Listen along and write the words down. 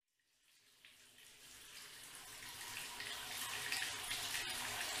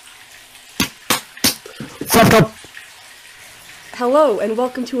Flub. Hello and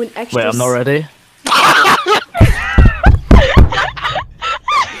welcome to an extra. Wait, I'm not ready.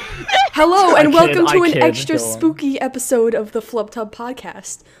 Hello and welcome to an kid. extra Go on. spooky episode of the Flub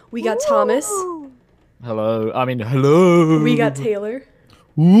podcast. We got Thomas. Hello. I mean, hello. We got Taylor.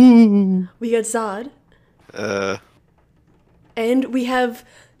 Ooh. We got Zod. And we have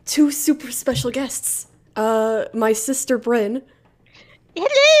two super special guests. My sister Bryn.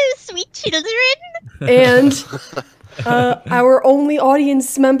 Hello, sweet children. And our only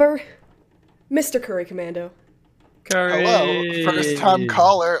audience member, Mr. Curry Commando. Curry. Hello, first-time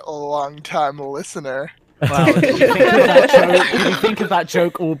caller, long-time listener. Wow. Did you think of that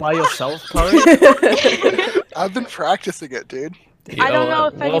joke all by yourself, Curry? I've been practicing it, dude. I don't know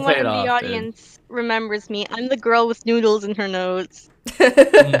if We'll anyone pay in it the off, audience remembers me. I'm the girl with noodles in her nose.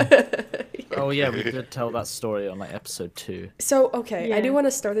 Oh yeah, we did tell that story on like episode 2. So, okay, I Yeah. do want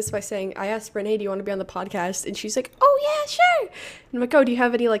to start this by saying, I asked Bryn, hey, do you want to be on the podcast? And she's like, oh yeah, sure. And I'm like, oh, do you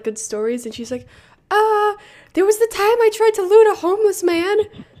have any like good stories? And she's like, there was the time I tried to loot a homeless man.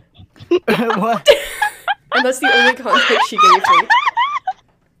 What? And that's the only context she gave me.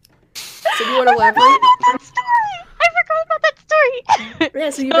 So do you want to elaborate? That story! I forgot about that story! Yeah,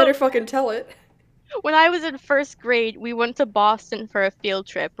 so you better fucking tell it. When I was in first grade, we went to Boston for a field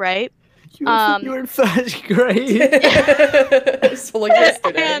trip, right? You were in first grade. So like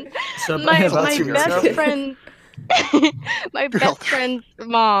yesterday. And So my that's your best girl. friend... my best friend's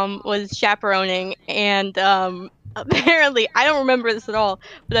mom was chaperoning, and apparently, I don't remember this at all,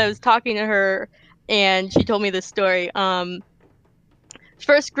 but I was talking to her, and she told me this story.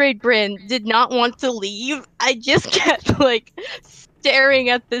 First grade Bryn did not want to leave. I just kept, like, staring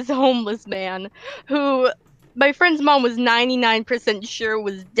at this homeless man, who my friend's mom was 99% sure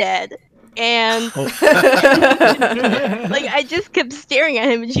was dead. And like I just kept staring at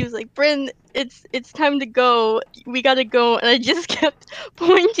him, and she was like, "Bryn, it's time to go. We gotta go." And I just kept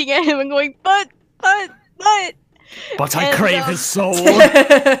pointing at him and going, "But." But I And, crave his soul.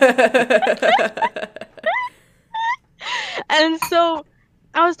 And so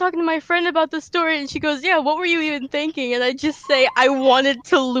I was talking to my friend about the story, and she goes, "Yeah, what were you even thinking?" And I just say, "I wanted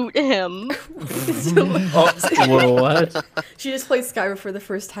to loot him." Whoa, what? She just played Skyrim for the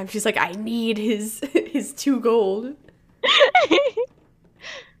first time. She's like, I need his 2 gold.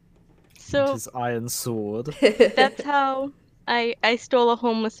 So His iron sword. that's how I stole a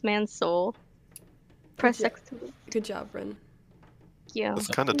homeless man's soul. Press X to loot. Good job, Bryn. Yeah. That's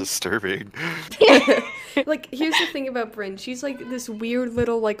kind of disturbing. Like, here's the thing about Bryn. She's like this weird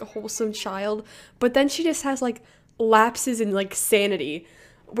little like wholesome child, but then she just has like lapses in like sanity,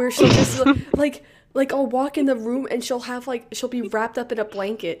 where she'll just like I'll walk in the room and she'll be wrapped up in a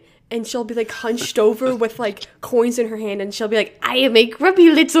blanket and she'll be like hunched over with like coins in her hand, and she'll be like, I am a grubby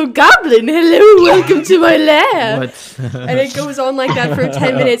little goblin. Hello, welcome to my lair. What? And it goes on like that for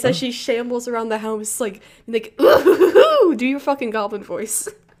 10 minutes as she shambles around the house, like ooh, do your fucking goblin voice.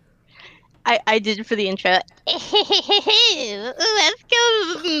 I did it for the intro. Let's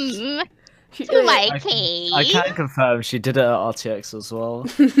go She- to my cave. I can confirm she did it at RTX as well.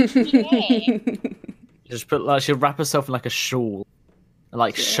 Just put like she'd wrap herself in like a shawl and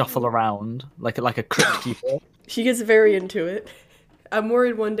like shuffle around like a crypt keeper. She gets very into it. I'm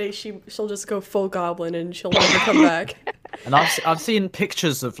worried one day she'll just go full goblin and she'll never come back. And I've seen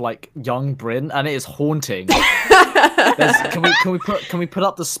pictures of like young Bryn, and it is haunting. Can we put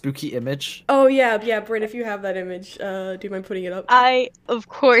up the spooky image? Oh yeah, Bryn, if you have that image, do you mind putting it up? Of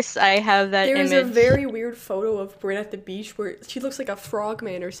course I have that There's image. a very weird photo of Bryn at the beach where she looks like a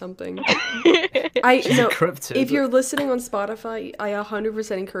frogman or something. She's a cryptid. If you're listening on Spotify, I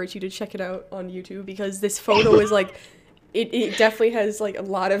 100% encourage you to check it out on YouTube, because this photo is like, it definitely has like a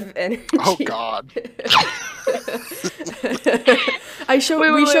lot of energy. Oh god. We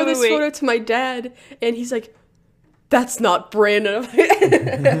show this photo to my dad, and he's like, that's not Bryn. And I'm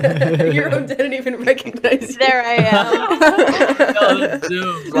like, your own dad didn't even recognize you. There I am.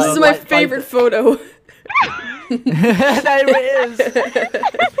 This is my favorite photo. There it is.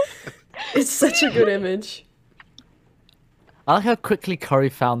 It's such a good image. I like how quickly Curry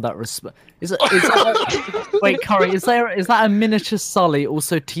found that wait, Curry, is that a miniature Sully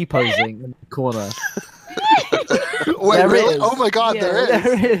also T-posing in the corner? Wait, There really? is. Oh my god, Yeah, there is.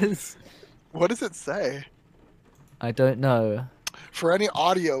 There is. What does it say? I don't know. For any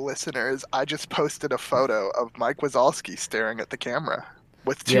audio listeners, I just posted a photo of Mike Wazowski staring at the camera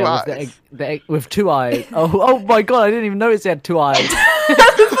with two eyes. With 2 eyes. Oh my god, I didn't even notice he had 2 eyes. How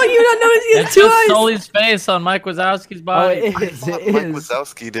the fuck you not notice he has It's 2 just eyes? Sully's face on Mike Wazowski's Oh, body. it I is. thought It Mike is.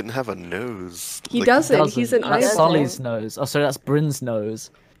 Wazowski didn't have a nose. He Like, doesn't. He's an That's eyeball. Sully's nose. Oh, sorry, that's Bryn's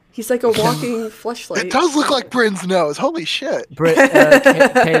nose. He's like a walking fleshlight. It does look like Bryn's nose. Holy shit.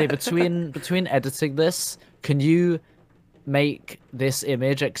 Kaylee, between editing this, can you make this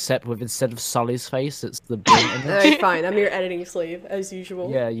image except with instead of Sully's face, it's the Bryn image? Alright, fine. I'm your editing slave, as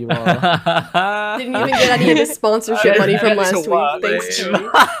usual. Yeah, you are. Didn't even get any of the sponsorship money from last week. Thanks to me.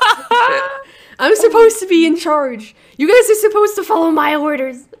 I'm supposed to be in charge. You guys are supposed to follow my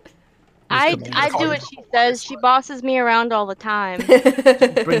orders. I do what she says. She bosses me around all the time.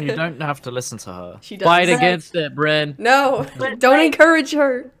 Bryn, you don't have to listen to her. She does. Fight against it, Bryn. No, But, don't like- encourage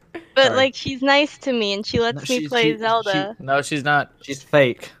her. But Sorry. like, she's nice to me, and she lets me play Zelda. No, she's not. She's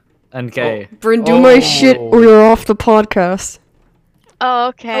fake and gay. Bryn, do my shit Oh. or you're off the podcast. Oh,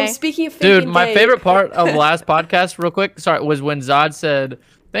 okay. Oh, speaking of fake Dude, and my gay- favorite part of the last podcast, real quick, sorry, was when Zod said,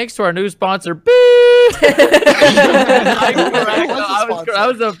 "Thanks to our new sponsor." Beep. That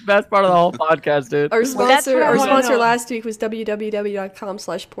was the best part of the whole podcast, dude. Our That's sponsor, what I our wanna sponsor know. last week was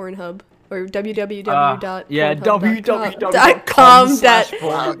www.com/pornhub or www.pornhub.com. Yeah, .com that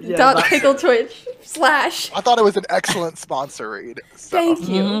Yeah, dot pickle twitch / I thought it was an excellent sponsor read. So. Thank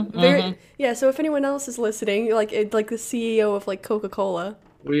you. Mhm, Very, yeah. So if anyone else is listening, like the CEO of like Coca-Cola,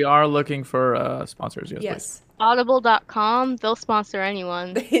 We are looking for sponsors, yes. please. yes, Audible.com, they'll sponsor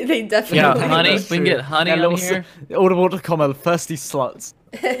anyone. they definitely. Yeah, Yeah, honey. that's We can true. get honey Yeah, on little here. Audible.com are thirsty sluts.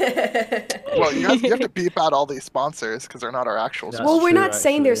 Well, you have to beep out all these sponsors because they're not our actual That's Well, sponsors. we're true, not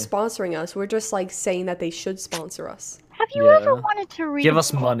saying they're actually. sponsoring us. We're just like saying that they should sponsor us. Have you Yeah. ever wanted to read Give a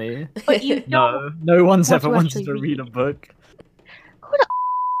us book, money. but you don't? No one's want ever to wanted actually to read a book.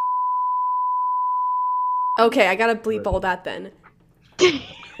 Okay, I gotta bleep all that then.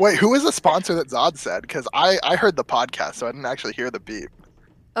 Wait, who is the sponsor that Zod said? Because I heard the podcast, so I didn't actually hear the beep.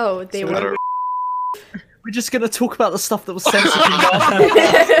 Oh, they I were. don't- We're just gonna talk about the stuff that was sensitive.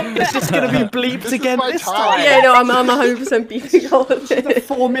 It's just gonna be bleeped This is again my this time. time. Yeah, no, I'm 100% beeping all of A it.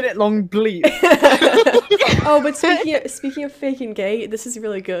 4-minute long bleep. Oh, but speaking of fake and gay, this is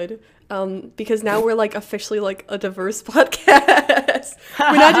really good. Because now we're like officially like a diverse podcast.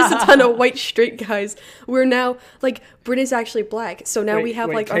 We're not just a ton of white straight guys. We're now like Bryn is actually black, so now we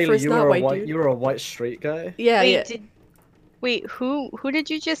have like our Kaylee, first you not were white a dude. You were a white straight guy. Yeah, Wait, yeah. wait, who did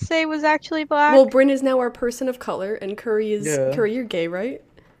you just say was actually black? Well, Bryn is now our person of color, and Curry is Yeah. Curry. You're gay, right?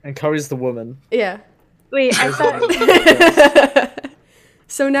 And Curry's the woman. Yeah. wait, I thought.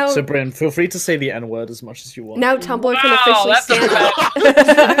 So now, So, Bryn, feel free to say the N-word as much as you want. now Tumblr can Wow, officially that's a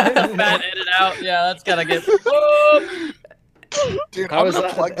stand. bad edit out. Yeah, that's gotta get. Whoop. Dude, How I'm is gonna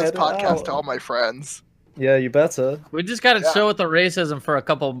that plug an this edit podcast out? to all my friends. Yeah, you better. We just gotta Yeah. show with the racism for a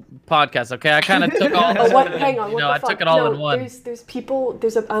couple podcasts, okay? I kind of took all. Oh, what? Hang on. You What know, the I fuck? took it all No, in one. There's people.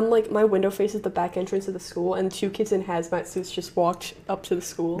 I'm like my window faces the back entrance of the school, and 2 kids in hazmat suits just walked up to the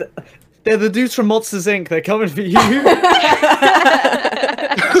school. They're the dudes from Monsters Inc. They're coming for you.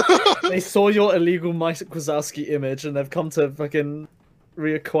 They saw your illegal Mike Wazowski image and they've come to fucking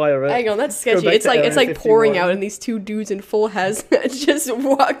reacquire it. Hang on, that's Go sketchy. back It's to like Area pouring 51. out, and these 2 dudes in full hazmat just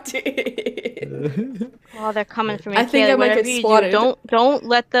walked in. Oh, they're coming for me. I think I Kaylee, might whatever get you swatted. do, don't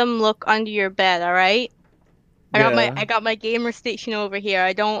let them look under your bed. All right. Yeah. I got my gamer station over here.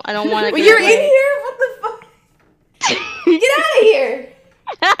 I don't want to. Well, you're in here. What the fuck? Get out of here!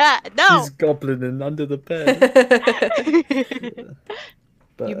 No. She's goblining under the bed.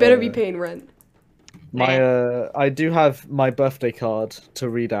 But, You better be paying rent. I do have my birthday card to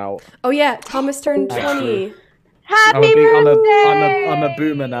read out. Oh yeah, Thomas turned 20. Actually. Happy birthday! I'm a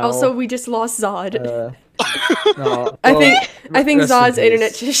boomer now. Also, we just lost Zod. No, I well, think rest in Zod's peace.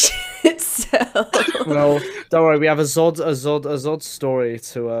 internet just shit itself. Well, don't worry. We have a Zod story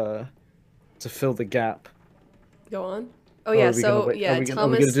to fill the gap. Go on. Oh Or yeah, are we gonna so wait- yeah, are we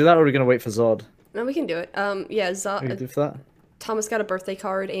Thomas. gonna do that, or are we gonna wait for Zod? No, we can do it. Yeah, Are we gonna do for that? Thomas got a birthday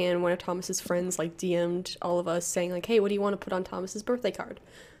card, and one of Thomas's friends like DM'd all of us saying like, "Hey, what do you want to put on Thomas's birthday card?"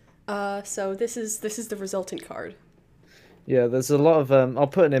 So this is the resultant card. Yeah, there's a lot of I'll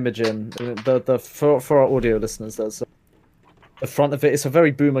put an image in for our audio listeners. There's the front of it. It's a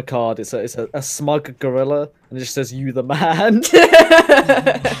very boomer card. It's a smug gorilla, and it just says "You the man."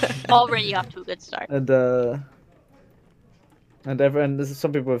 Already off to a good start. and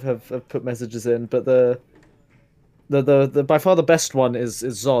some people have put messages in, but the by far the best one is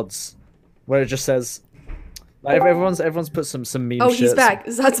Zod's, where it just says like, everyone's put some meme. Oh, he's shits. back.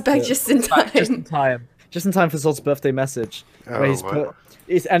 Zod's back Yeah. just in time. Just in time for Zod's birthday message. Where Oh, he's what?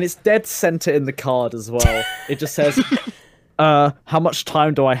 it's dead center in the card as well. It just says, how much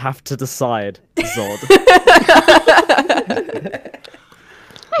time do I have to decide, Zod?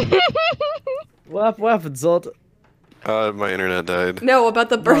 what happened, Zod? My internet died. No, about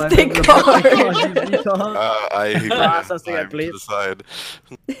the No, I birthday think the card. birthday card, you can't. I Ah, so ran they get time to the bleeds. side.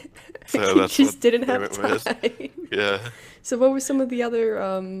 You So that's just what didn't have payment was. time. Yeah. So what were some of the other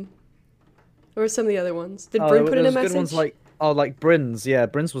what were some of the other ones? Did Oh, Bryn put there in a was message? good ones like Bryn's. Yeah,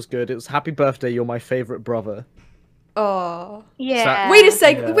 Bryn's was good. It was happy birthday, you're my favorite brother. Oh. Yeah. Wait a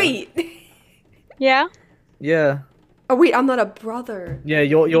sec. Yeah. Wait. Yeah. Yeah. Oh wait, I'm not a brother. Yeah,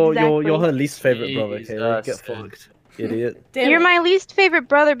 you're Exactly. her least favorite brother, Kaylee. Get Jesus. fucked, idiot. Damn You're it. my least favorite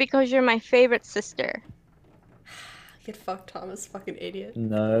brother because you're my favorite sister. Get fucked, Thomas, fucking idiot.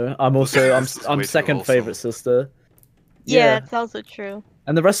 No, I'm also This is way I'm too second wholesome. favorite sister. Yeah, that's also true.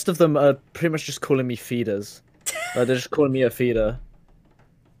 And the rest of them are pretty much just calling me feeders. Like, they're just calling me a feeder.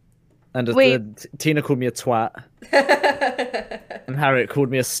 And Wait. Tina called me a twat. And Harriet called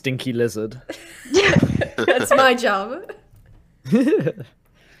me a stinky lizard. That's my job.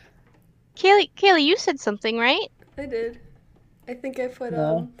 Kaylee, you said something, right? I did. I think I put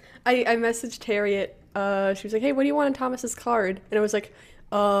No. I messaged Harriet. She was like, "Hey, what do you want on Thomas's card?" And I was like,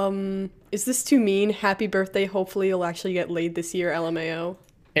 is this too mean? Happy birthday. Hopefully you'll actually get laid this year, LMAO.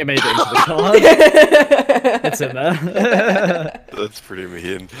 It made it into the card. It's in there. That's pretty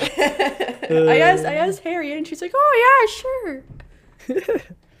mean. I asked Harriet and she's like, "Oh yeah, sure."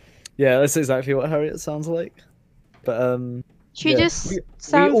 Yeah, that's exactly what Harriet sounds like. But She yeah. just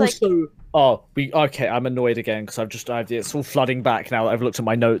sounds like. Okay, I'm annoyed again because it's all flooding back now that I've looked at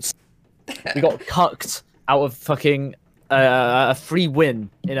my notes. We got cucked out of fucking a free win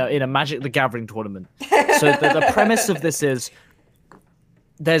in a Magic the Gathering tournament. So the premise of this is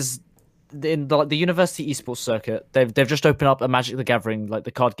there's in the university esports circuit, they've just opened up a Magic the Gathering, like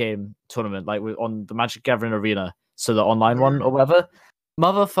the card game tournament, like on the Magic Gathering arena, so the online one or whatever.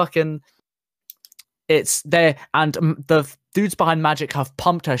 Motherfucking, it's there, and the dudes behind Magic have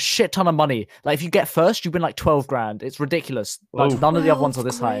pumped a shit ton of money. Like, if you get first, you win like 12 grand. It's ridiculous. Like, none of the other ones are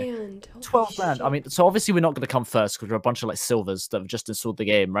this high. 12 grand. I mean, so obviously we're not going to come first because we're a bunch of like silvers that have just installed the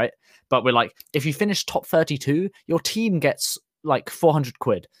game, right? But we're like, if you finish top 32, your team gets like 400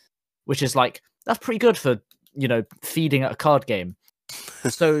 quid, which is like, that's pretty good for, you know, feeding at a card game.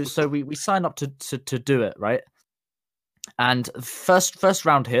 So we sign up to do it, right? And first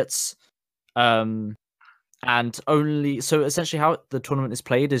round hits, and only, so essentially how the tournament is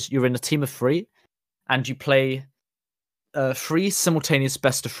played is you're in a team of 3 and you play 3 simultaneous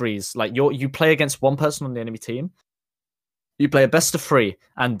best of 3s. Like, you play against one person on the enemy team, you play a best of 3,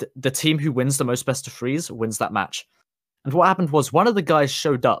 and the team who wins the most best of 3s wins that match. And what happened was one of the guys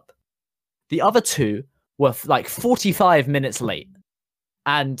showed up, the other 2 were like 45 minutes late,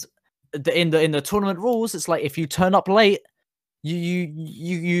 and in the tournament rules, it's like if you turn up late,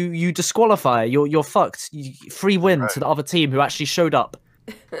 you disqualify. You're fucked. Free win to the other team who actually showed up.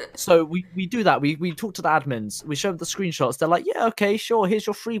 So we do that. We talk to the admins. We show them the screenshots. They're like, yeah, okay, sure. Here's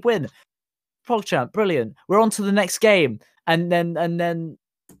your free win. PogChamp, brilliant. We're on to the next game, and then and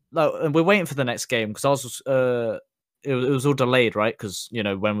we're waiting for the next game because I was it was all delayed, right? Because, you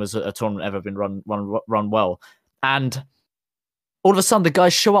know, when was a tournament ever been run well? And all of a sudden, the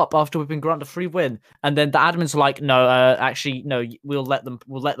guys show up after we've been granted a free win, and then the admins are like, "No, actually, no. We'll let them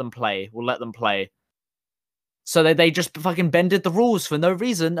play. So they just fucking bended the rules for no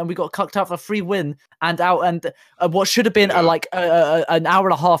reason, and we got cucked out for a free win and out. And what should have been an hour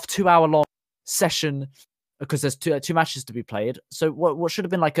and a half, 2 hour long session, because there's two matches to be played. So what should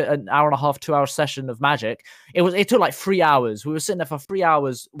have been like an hour and a half, 2 hour session of Magic, it took like 3 hours. We were sitting there for 3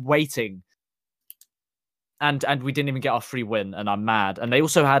 hours waiting. And we didn't even get our free win, and I'm mad. And they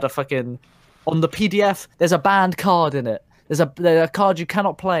also had a fucking, on the PDF, there's a banned card in it. There's a card you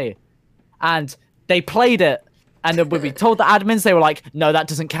cannot play. And they played it. And then when we told the admins, they were like, no, that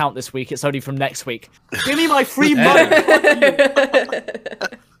doesn't count this week. It's only from next week. Give me my free money.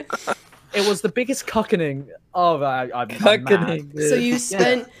 It was the biggest cuckening. Oh, I'm mad. So you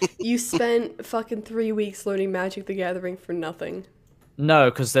spent fucking 3 weeks learning Magic the Gathering for nothing.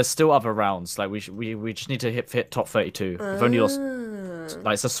 No, because there's still other rounds. Like, we just need to hit top 32. We've only lost.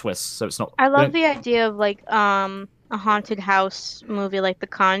 Like, it's a Swiss, so it's not. I love the idea of like a haunted house movie like The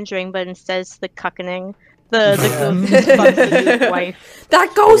Conjuring, but instead it's the cuckening. The ghost is fucking his wife.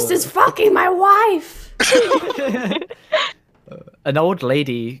 That ghost is fucking my wife. An old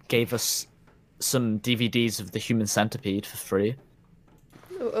lady gave us some DVDs of The Human Centipede for free.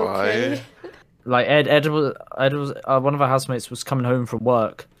 Okay. Like Ed was one of our housemates was coming home from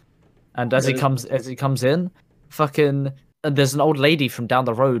work, and as he comes in, fucking, and there's an old lady from down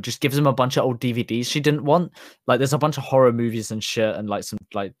the road just gives him a bunch of old DVDs she didn't want. Like, there's a bunch of horror movies and shit, and like some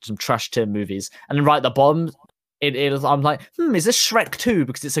trash tier movies, and then right at the bottom it is. I'm like, is this Shrek 2?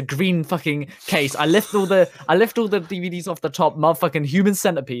 Because it's a green fucking case. I lift all the DVDs off the top. Motherfucking Human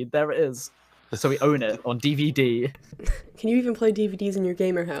Centipede. There it is. So we own it on DVD. Can you even play DVDs in your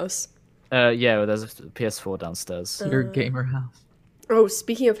gamer house? Yeah, there's a PS4 downstairs. Your gamer house. Oh,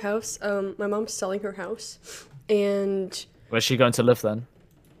 speaking of house, my mom's selling her house, and Where's she going to live then?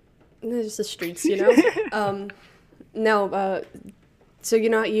 there's the streets, you know. No, so you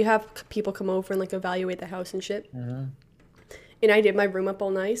know you have people come over and like evaluate the house and shit. And I did my room up all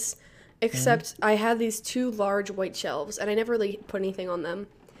nice, except I had these 2 large white shelves, and I never really put anything on them.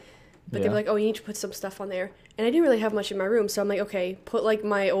 But they were like, oh, you need to put some stuff on there. And I didn't really have much in my room, so I'm like, okay, put, like,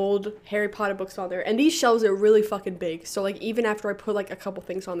 my old Harry Potter books on there. And these shelves are really fucking big, so, like, even after I put, like, a couple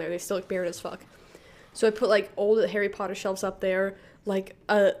things on there, they still look weird as fuck. So I put, like, old Harry Potter shelves up there, like,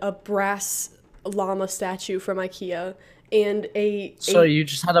 a brass llama statue from IKEA, and So you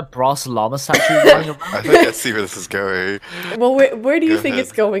just had a brass llama statue going around? I think I see where this is going. Well, where do you Go think ahead.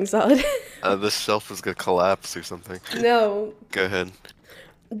 it's going, Zod? This shelf is gonna collapse or something. No. Go ahead.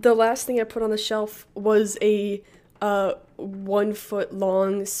 The last thing I put on the shelf was a 1 foot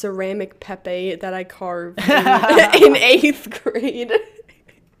long ceramic Pepe that I carved in 8th grade.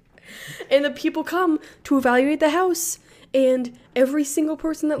 And the people come to evaluate the house, and every single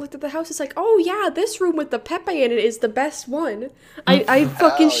person that looked at the house is like, oh yeah, this room with the Pepe in it is the best one. I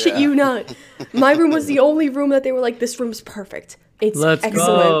fucking shit you not. My room was the only room that they were like, this room's perfect. It's Let's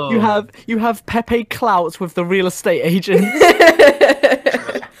excellent. go. You have Pepe clout with the real estate agent.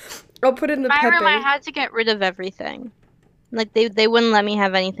 I'll put it in the My Pepe. room, I had to get rid of everything. Like they wouldn't let me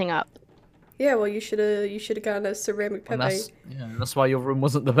have anything up. Yeah, well, you should have gotten a ceramic And Pepe. that's why your room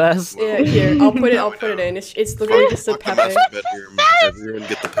wasn't the best. Yeah, here, I'll put it in. It's literally just a Fuck the Pepe. master bedroom. Everyone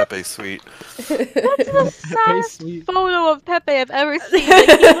get the Pepe suite. That's the saddest sweet. photo of Pepe I've ever seen. Like,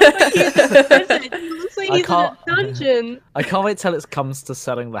 he looks like he's in prison. He looks like I he's in a can't- dungeon. I can't wait till it comes to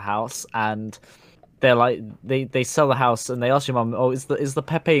selling the house, and they're like, they sell the house, and they ask your mum, oh, is the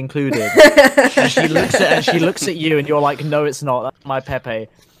Pepe included? And she looks at you, and you're like, no, it's not. That's my Pepe.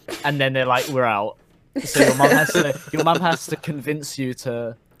 And then they're like, we're out. So your mum has to convince you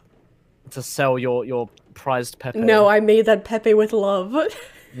to sell your prized Pepe. No, I made that Pepe with love.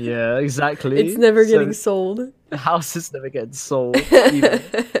 Yeah, exactly. It's never So getting sold. the house is never getting sold. Either.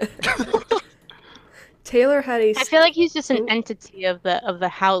 Taylor had a. I feel like he's just an entity of the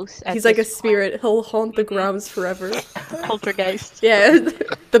house. at He's like a this point. spirit. He'll haunt the grounds forever. Poltergeist. Yeah,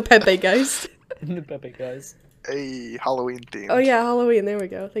 the Pepe Geist. The Pepe guys. A Halloween theme. Oh yeah, Halloween. There we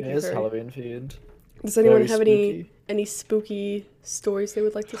go. Thank It you is for. Halloween themed. Does anyone Very have spooky. any spooky stories they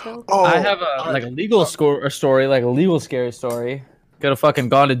would like to tell? Oh, I have a legal story, like a legal scary story. Could have fucking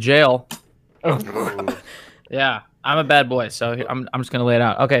gone to jail. Oh. Yeah, I'm a bad boy, so I'm just gonna lay it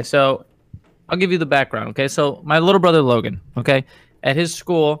out. Okay, so I'll give you the background. Okay, so my little brother Logan. Okay, at his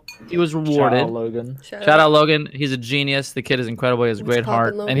school, he was Shout rewarded. out, Logan. Shout Shout out Logan. He's a genius. The kid is incredible. He has a What's great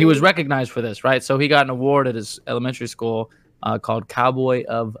heart, poppin', and he was Logan? recognized for this, right? So he got an award at his elementary school called Cowboy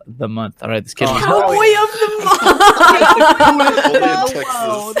of the Month. All right, this kid. was Cowboy of the Only in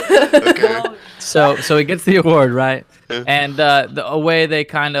Texas. Okay. So he gets the award, right? And the way they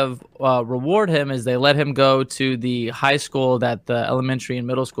kind of reward him is they let him go to the high school that the elementary and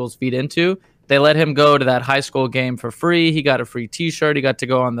middle schools feed into. They let him go to that high school game for free. He got a free T-shirt. He got to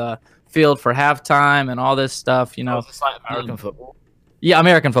go on the field for halftime and all this stuff. You know, It's like American football. yeah,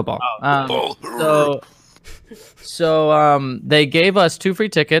 American football. So they gave us 2 free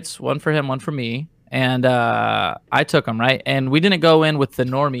tickets, one for him, one for me, and I took them, right? And we didn't go in with the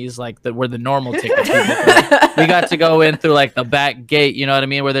normies, like where the normal tickets. We got to go in through like the back gate, you know what I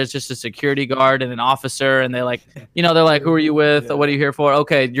mean, where there's just a security guard and an officer, and they like, you know, they're like, who are you with? What are you here for?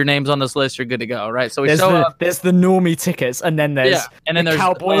 Okay, your name's on this list. You're good to go, right? So we show up. There's the normie tickets, and then there's And then the there's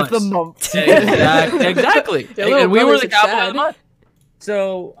Cowboy of the us. Month. Exactly. Your little And we were brother's the a Cowboy of Chad. the Month.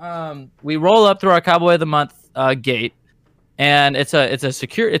 So we roll up through our Cowboy of the Month gate, and it's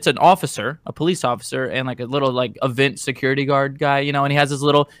an officer, a police officer, and like a little like event security guard guy, you know, and he has his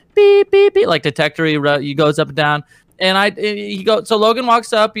little beep beep beep like detector. He goes up and down, and he goes. So Logan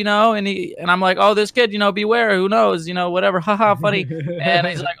walks up, you know, and I'm like, oh, this kid, you know, beware, who knows, you know, whatever, haha, funny. And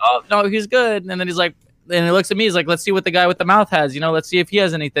he's like, oh no, he's good. And then he's like, and he looks at me, he's like, let's see what the guy with the mouth has, you know, let's see if he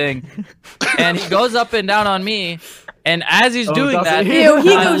has anything. And he goes up and down on me, and as he's doing does that, he? Ew,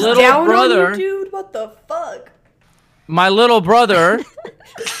 he my goes little down brother, on you, dude. What the fuck? my little brother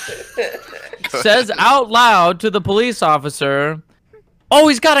says out loud to the police officer, "Oh,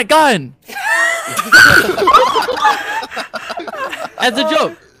 he's got a gun." As a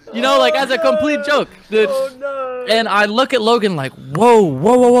joke, you know, like as a complete joke, dude. Oh no! And I look at Logan like, whoa,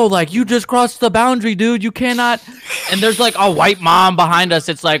 whoa, whoa, whoa, like you just crossed the boundary, dude. You cannot. And there's like a white mom behind us.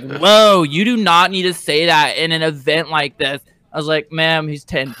 It's like, whoa, you do not need to say that in an event like this. I was like, ma'am, he's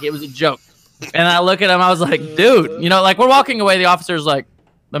 10. It was a joke. And I look at him. I was like, dude, you know, like we're walking away. The officer's like,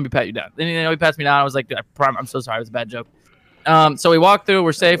 let me pat you down. Then he passed me down. I was like, I'm so sorry. It was a bad joke. So we walked through.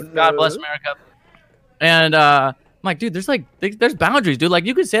 We're safe. God bless America. And I'm like, dude, there's boundaries, dude. Like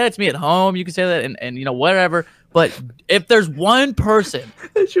you can say that to me at home. You can say that and you know, whatever. But if there's one person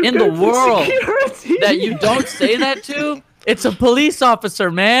in the world that you don't say that to, it's a police officer,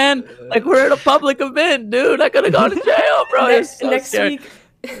 man. Like we're at a public event, dude. I could have gone to jail, bro. Next week.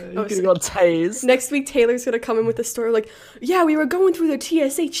 You could have got tased. Next week, Taylor's gonna come in with a story like, yeah, we were going through the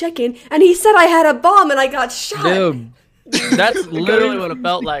TSA check-in, and he said I had a bomb and I got shot. Dude, that's literally what it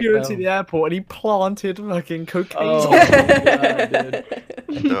felt like. Security the airport, and he planted fucking cocaine. Oh, my God,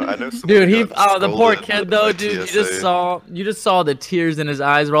 dude. No, I know Dude, someone the got poor scolded kid by though, dude. TSA. You just saw the tears in his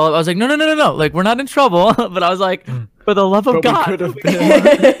eyes roll up. I was like, no, like we're not in trouble. But I was like, for the love of God. Could have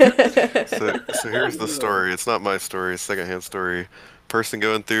been. So here's the story. It's not my story. It's a secondhand story. Person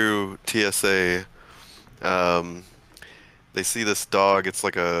going through TSA, they see this dog. It's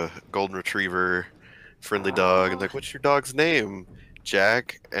like a golden retriever, friendly dog, and like, what's your dog's name?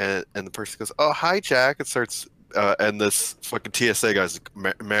 Jack. And the person goes, oh, hi, Jack. It starts, and this fucking TSA guy's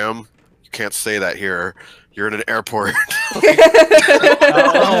like, ma'am, you can't say that here. You're in an airport. Like,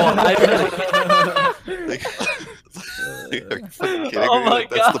 are you fucking kidding Oh me? my Like,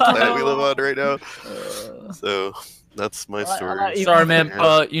 that's the God. planet we live on right now. So that's my story. Sorry, man.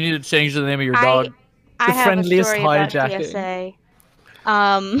 You need to change the name of your dog. I The have friendliest a story about hijacking.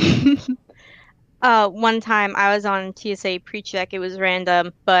 TSA. One time I was on TSA pre-check. It was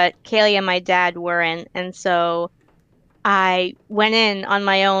random, but Kaylee and my dad weren't, and so I went in on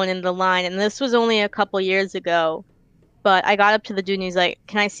my own in the line, and this was only a couple years ago. But I got up to the dude and he's like,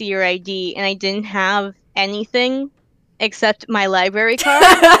 "Can I see your ID?" And I didn't have anything except my library card.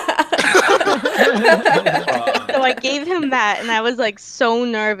 So I gave him that, and I was like so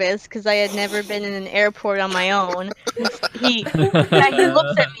nervous because I had never been in an airport on my own. He looks at me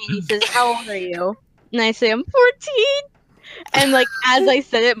and he says, "How old are you?" And I say, "I'm 14." And like as I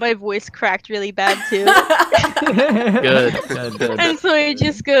said it, my voice cracked really bad too. Good. And so he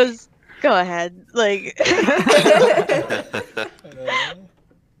just goes, "Go ahead." Like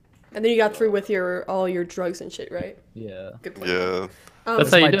And then you got through with all your drugs and shit, right? Yeah. Good point. Yeah.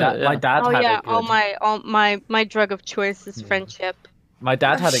 That's how you do it. My dad oh had yeah, a good, my drug of choice is friendship. my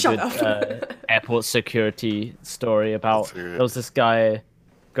dad had a Shut good up. airport security story about Let's hear it. there was this guy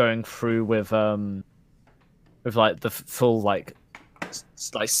going through with like the full like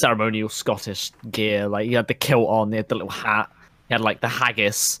like ceremonial Scottish gear. Like he had the kilt on, he had the little hat, he had like the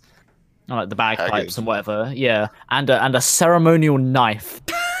haggis, and, like the bagpipes Haggis. and whatever. Yeah, and a ceremonial knife.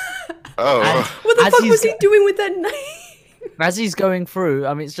 Oh. What the As fuck he's was he doing with that knife? As he's going through,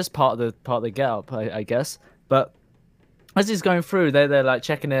 I mean, it's just part of the get up, I guess. But as he's going through, they're like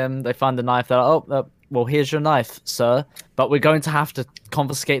checking him. They find the knife. They're like, oh, well, here's your knife, sir. But we're going to have to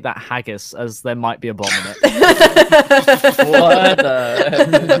confiscate that haggis, as there might be a bomb in it. What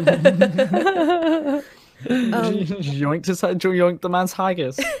Yoinked the man's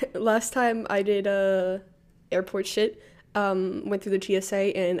haggis. Last time I did airport shit, went through the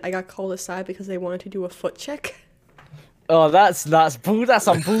TSA and I got called aside because they wanted to do a foot check. Oh, that's some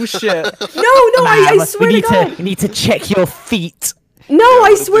bullshit. No, I swear to God. You need to check your feet. No, Yeah, I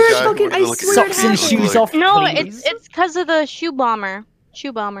what if the swear it guy fucking, wanted I to look at swear it Socks and happened. shoes Like- off, No, please. it's because of the shoe bomber.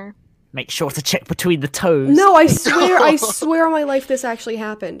 Shoe bomber. Make sure to check between the toes. No, I swear on my life this actually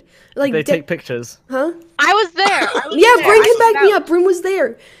happened. Like, They take pictures. huh? I was there. Yeah, Bryn can back me up. Bryn was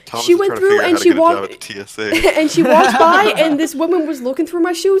there. Thomas She is went trying to through figure out and how to she get a job walked at the TSA. and she walked by and this woman was looking through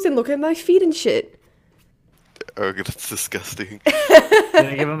my shoes and looking at my feet and shit. Oh, that's disgusting.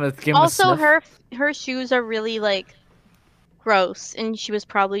 Give him a Also, sniff. her shoes are really like gross, and she was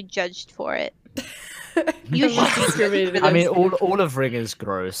probably judged for it. You should be Discriminated judged I for mean, this. all of Ring is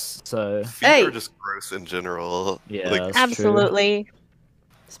gross, so Feet Hey. are just gross in general. yeah. Like, that's true. Absolutely.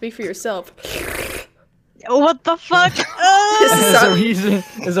 Speak for yourself. What the fuck?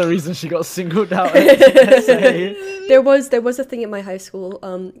 There's a reason she got singled out. At TSA. There was a thing at my high school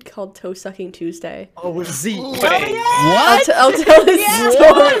called Toe Sucking Tuesday. Oh, with Zeke. I'll tell this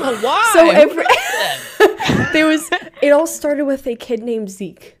story. Why? So it all started with a kid named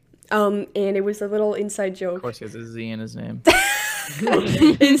Zeke. And it was a little inside Of joke. course, he has a Z in his name.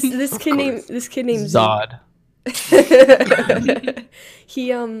 This kid named Zod. Zeke.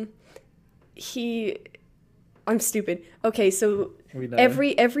 He I'm stupid. Okay, so We know.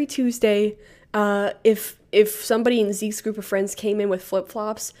 every Tuesday, if somebody in Zeke's group of friends came in with flip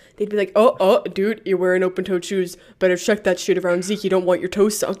flops, they'd be like, "Oh, dude, you're wearing open toed shoes. Better check that shit around Zeke. You don't want your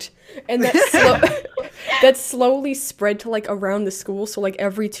toes sucked." And that slowly spread to like around the school. So like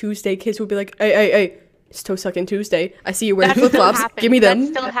every Tuesday, kids would be like, "Hey, it's toe sucking Tuesday. I see you wearing flip flops. Give me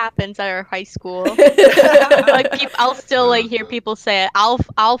them." That still happens at our high school. Like, I'll still like hear people say it.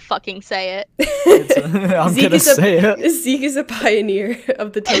 I'll fucking say it. I'm gonna say it. Zeke is a pioneer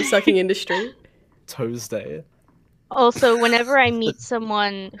of the toe sucking industry. Tuesday. Also, whenever I meet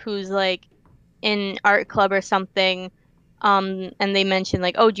someone who's like in art club or something, and they mention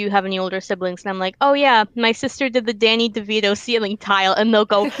like, "Oh, do you have any older siblings?" And I'm like, "Oh yeah, my sister did the Danny DeVito ceiling tile," and they'll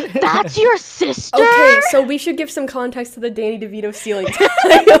go, "That's your sister?" Okay, so we should give some context to the Danny DeVito ceiling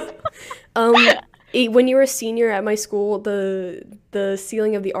tile. When you were a senior at my school, the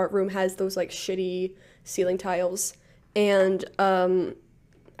ceiling of the art room has those like shitty ceiling tiles, and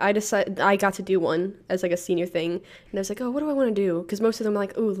I got to do one as like a senior thing, and I was like, "Oh, what do I want to do?" Because most of them are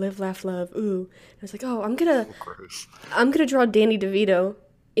like, "Ooh, live, laugh, love, ooh." And I was like, "Oh, I'm gonna draw Danny DeVito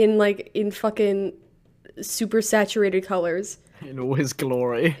in fucking super saturated colors." In all his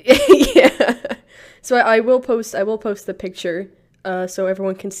glory. Yeah. So I will post the picture, so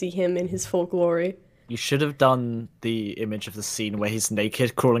everyone can see him in his full glory. You should have done the image of the scene where he's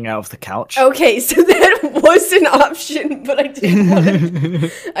naked crawling out of the couch. Okay, so that was an option, but I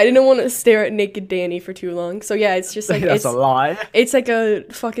didn't want to stare at naked Danny for too long. So yeah, it's just like That's a lie. It's like a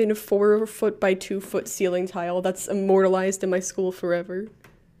fucking 4 foot by 2 foot ceiling tile that's immortalized in my school forever.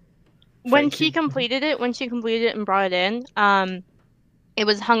 When she completed it and brought it in, it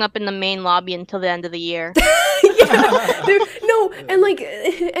was hung up in the main lobby until the end of the year. Yeah, dude, no, and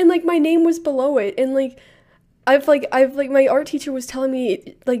like my name was below it, and like I've my art teacher was telling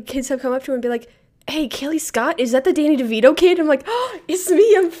me, like, kids have come up to him and be like, "Hey, Kelly Scott, is that the Danny DeVito kid?" I'm like, "Oh, it's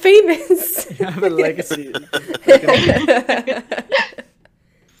me, I'm famous." You have a legacy.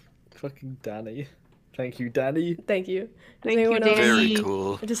 Fucking Danny. Thank you, Danny. Thank you. Thank you, Danny. Very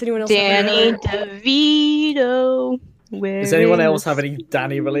cool. Does anyone else Danny have DeVito. Does anyone else have any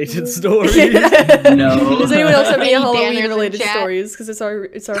Danny-related stories? No. Does anyone else have any Any Halloween-related Daniels in chat? stories? Because it's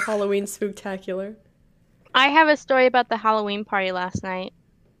our Halloween spooktacular. I have a story about the Halloween party last night.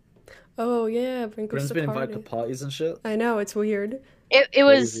 Oh yeah, bring us Bryn's the been party. invited to parties and shit. I know, it's weird. It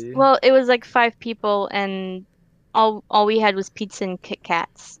was Crazy. it was like 5 people, and all we had was pizza and Kit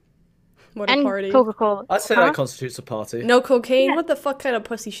Kats What a and party. Coca-Cola. I'd say Huh? that constitutes a party. No cocaine? Yeah. What the fuck kind of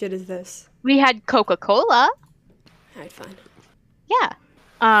pussy shit is this? We had Coca-Cola. Alright, fine. Yeah.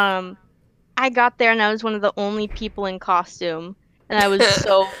 I got there and I was one of the only people in costume, and I was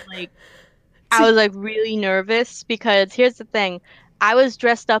so I was like really nervous because here's the thing, I was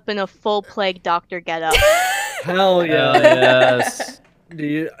dressed up in a full plague doctor getup. Hell yeah. Yes.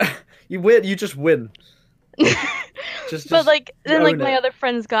 You win. You just win. But like then like own my it. other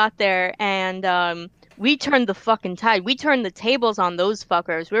friends got there and we turned the fucking tide. We turned the tables on those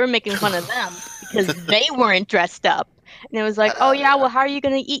fuckers. We were making fun of them because they weren't dressed up. And it was like, "Oh yeah, well, how are you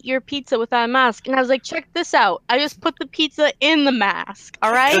gonna eat your pizza without a mask?" And I was like, "Check this out. I just put the pizza in the mask,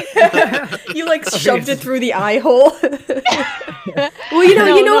 all right?" You like shoved it through the eye hole. Well, you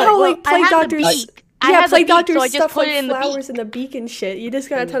know how like I plague had the doctors. beak. I Yeah, had the plague beak, doctors so I just stuff put like it in the flowers beak. in the beak and shit. You just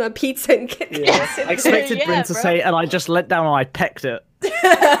got a ton of pizza and Kit Yeah. Kats in I expected Yeah, Bryn to bro. say, and I just let down and I pecked it.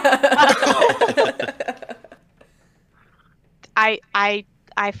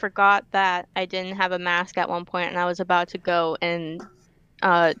 I forgot that I didn't have a mask at one point, and I was about to go and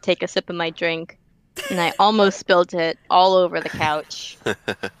take a sip of my drink, and I almost spilled it all over the couch.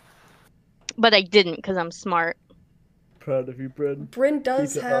 But I didn't because I'm smart. Proud of you, Bryn. Bryn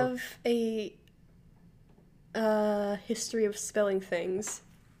does Keep it up. have a history of spelling things.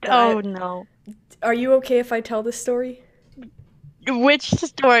 Oh no. Are you okay if I tell this story? Which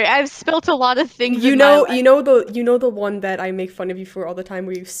story? I've spilt a lot of things. You in know, my life. you know the one that I make fun of you for all the time,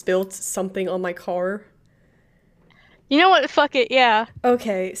 where you spilt something on my car. You know what? Fuck it. Yeah.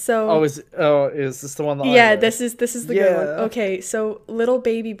 Okay, so Oh, is this the one that I yeah, know? this is the good one. Yeah. Okay, so little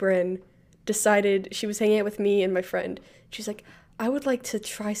baby Bryn decided she was hanging out with me and my friend. She's like, "I would like to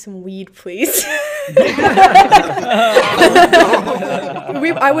try some weed, please."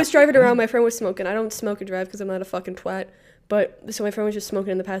 I was driving around. My friend was smoking. I don't smoke and drive because I'm not a fucking twat. But so my friend was just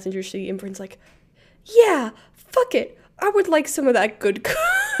smoking in the passenger seat, and Bryn's like, "Yeah, fuck it. I would like some of that good kush."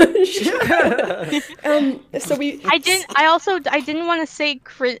 So we. I didn't want to say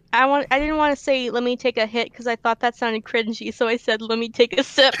I didn't want to say let me take a hit because I thought that sounded cringy, so I said let me take a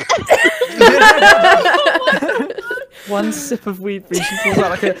sip. one sip of weed, and she pulls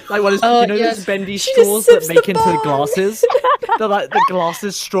out like one of Oh, you know yes. those bendy She just straws that sips make the into the bong. glasses. They're like the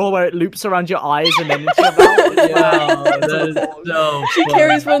glasses straw where it loops around your eyes and then into your mouth. Wow, that is so She funny.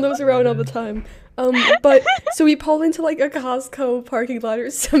 carries one of those around all the time. But so we pull into like a Costco parking lot or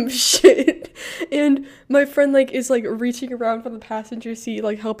some shit, and my friend like is like reaching around from the passenger seat,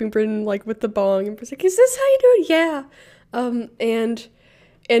 like helping Bryn like with the bong, and Bryn's like, "Is this how you do it?" Yeah.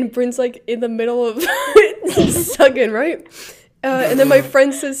 And Bryn's like in the middle of sucking, right? And then my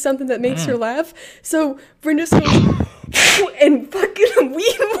friend says something that makes her laugh, so Bryn just goes. And fucking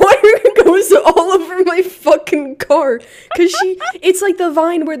weed water goes all over my fucking car. Cause it's like the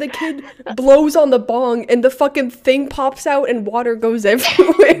Vine where the kid blows on the bong and the fucking thing pops out and water goes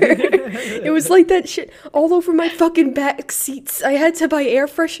everywhere. It was like that shit all over my fucking back seats. I had to buy air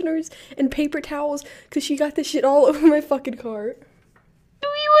fresheners and paper towels cause she got this shit all over my fucking car.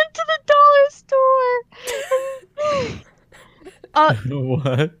 We went to the dollar store.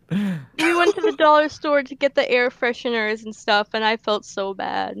 What? We went to the dollar store to get the air fresheners and stuff, and I felt so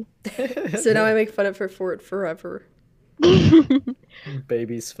bad. So now I make fun of her for it forever.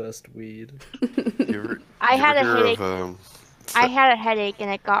 Baby's first weed. I had a hear headache. Of, I had a headache, and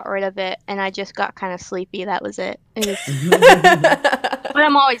it got rid of it, and I just got kind of sleepy. That was it. But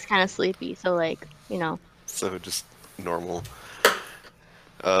I'm always kind of sleepy, so like, you know. so just normal.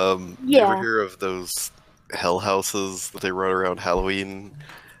 You Yeah. ever hear of those hell houses that they run around Halloween?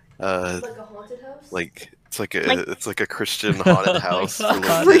 Like a haunted house? Like it's like a Christian haunted house. For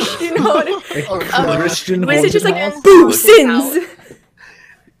like, Christian haunted. Christian Was it just like haunted house? boo sins?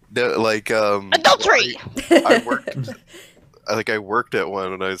 no, like Adultery! I worked at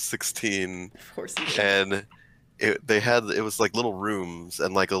one when I was 16, Of course you did. and it was like little rooms,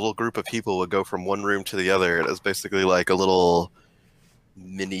 and like a little group of people would go from one room to the other, and it was basically like a little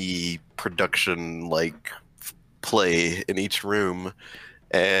mini production like play in each room,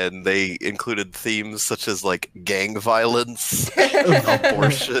 and they included themes such as like gang violence,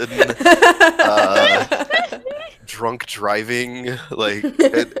 abortion, drunk driving, like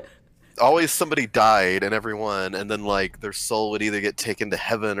always somebody died in everyone, and then like their soul would either get taken to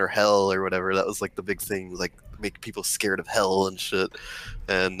heaven or hell or whatever. That was like the big thing, like make people scared of hell and shit.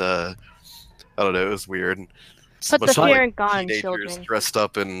 And I don't know, it was weird. Put the Bunch of, fear like, and God in teenagers children. dressed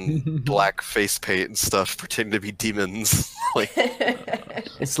up in black face paint and stuff, pretending to be demons. Like,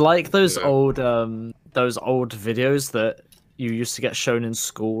 It's like those Yeah. old videos that you used to get shown in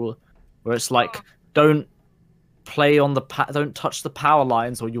school, where it's like, don't play on the don't touch the power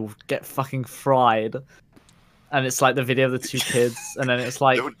lines or you'll get fucking fried. And it's like the video of the two kids, and then it's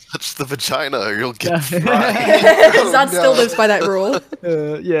like, don't touch the vagina or you'll get Yeah. fried. Zod still no. lives by that rule.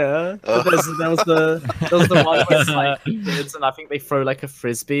 yeah. But there was the one where it's like kids, and I think they throw like a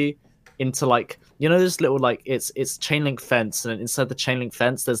frisbee into like, you know, this little like it's chain link fence, and inside the chain link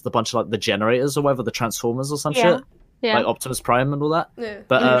fence there's the bunch of like the generators or whatever, the transformers or some Yeah. shit, Yeah. like Optimus Prime and all that. Yeah.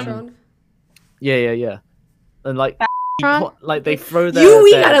 But, Neutron. Yeah. And like, Tron? like they throw their.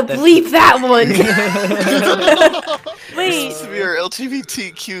 We their- gotta their- bleep that one. This Wait. is to be our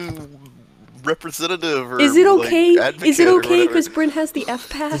LGBTQ representative. Or, Is it like, okay? Is advocate it or okay whatever. because Bryn has the F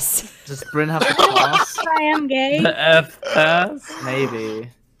pass? Does Bryn have the class? I am gay. The F pass. Maybe.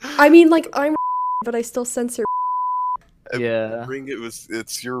 I mean, like I'm, but I still censor. Yeah. Ring,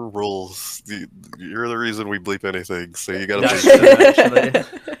 it's your rules. You're the reason we bleep anything, so you gotta. Yeah, actually.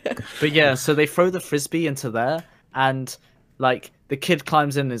 But yeah, so they throw the frisbee into there, and like the kid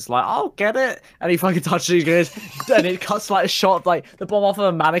climbs in and is like, "I'll get it," and he fucking touches it, goes, and it cuts like a shot of like the bomb off of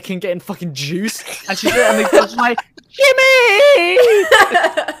a mannequin getting fucking juice, and she's and the kid's like, "Jimmy!"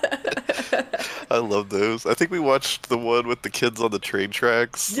 I love those. I think we watched the one with the kids on the train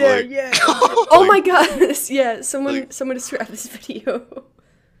tracks. Yeah, like, yeah. Oh my god! Yeah, someone describe this video.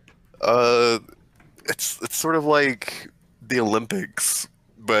 It's sort of like the Olympics,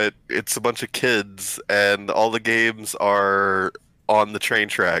 but it's a bunch of kids, and all the games are on the train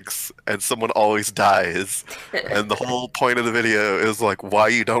tracks, and someone always dies. And the whole point of the video is like why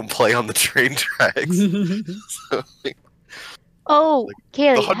you don't play on the train tracks. So, like, Oh, the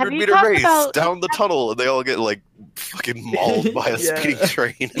Kaylee, have 100 you meter talked race about down the tunnel, and they all get like fucking mauled by a Yeah. speeding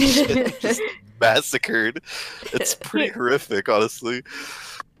train and shit, just massacred. It's pretty horrific, honestly.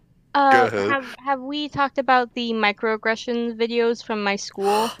 ahead. have we talked about the microaggression videos from my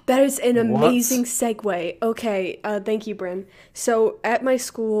school? That is an What? amazing segue. Okay, thank you, Bryn. So at my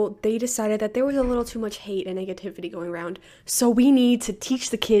school, they decided that there was a little too much hate and negativity going around. So we need to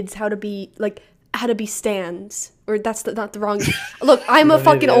teach the kids how to be like how to be stands. Or that's not the wrong... Look, I'm a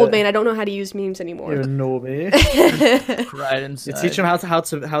fucking old man. I don't know how to use memes anymore. You're a normie. Right inside. You teach them how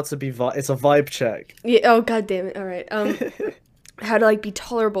to be it's a vibe check. Yeah, oh, god damn it. All right. How to, like, be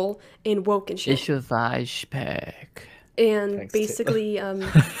tolerable and woke and shit. It's a vibe pack. And Thanks, basically,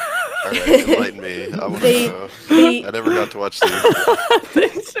 Alright, enlighten me. I want to know. they- I never got to watch these.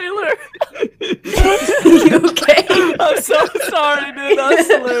 Thanks, Taylor. you okay? I'm so sorry, dude. That's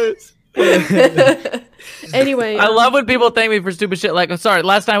hilarious. Anyway, I love when people thank me for stupid shit. Like, sorry,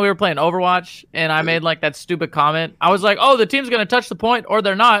 last time we were playing Overwatch, and I made like that stupid comment. I was like, "Oh, the team's gonna touch the point, or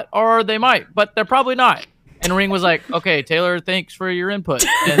they're not, or they might, but they're probably not." And Ring was like, "Okay, Taylor, thanks for your input."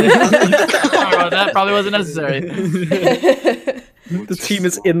 And that probably wasn't necessary. The team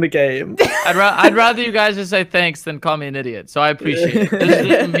is in the game. I'd rather you guys just say thanks than call me an idiot. So I appreciate it. This is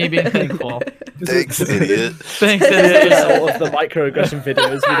just me being thankful. Thanks, idiot. Thanks, idiot. All of the microaggression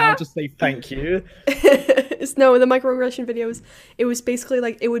videos, we now just say thank you. No, the microaggression videos, it was basically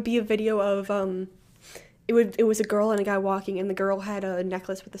like, it would be a video of, it was a girl and a guy walking, and the girl had a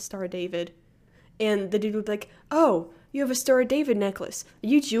necklace with the Star of David. And the dude would be like, "Oh, you have a Star of David necklace. Are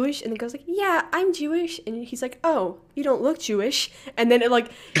you Jewish?" And the girl's like, "Yeah, I'm Jewish." And he's like, "Oh, you don't look Jewish." And then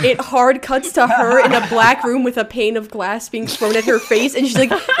it hard cuts to her in a black room with a pane of glass being thrown at her face. And she's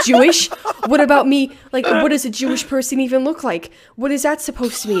like, "Jewish? What about me? Like, what does a Jewish person even look like? What is that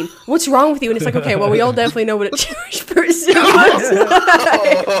supposed to mean? What's wrong with you?" And it's like, okay, well, we all definitely know what a Jewish person looks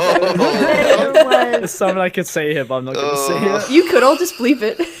like. There's something I could say here, but I'm not going to say it. You could all just bleep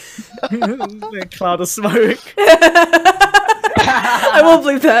it. A cloud of smoke. I won't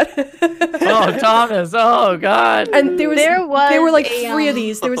believe that. Oh, Thomas. Oh, God. And there were like a, 3 of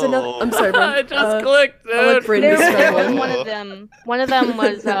these. There was another. I'm sorry, Bryn. I just clicked, I'll let dude. Bryn There describe was one. one of them. One of them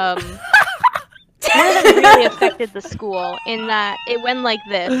was one of them really affected the school in that it went like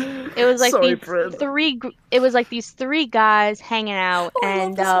this. It was like Sorry, these Bryn. it was like these 3 guys hanging out,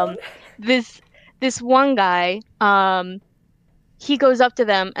 and this one guy, he goes up to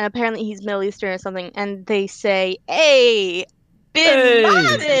them, and apparently he's Middle Eastern or something, and they say, "Hey, Bin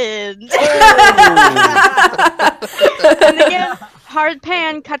Laden!" And again, hard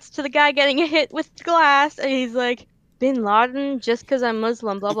pan cuts to the guy getting hit with glass, and he's like, "Bin Laden, just because I'm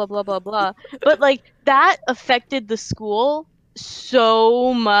Muslim, blah blah blah blah blah." But like that affected the school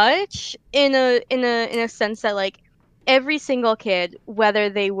so much in a sense that like every single kid, whether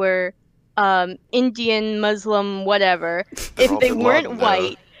they were Indian, Muslim, whatever, They're if all they Bin weren't Laden now.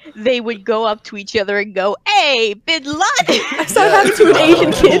 white, they would go up to each other and go, "Hey, Bin Laden!" I saw it happen to an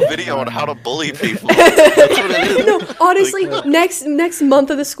Asian A whole kid. video on how to bully people. That's what it is. No, honestly, Like, next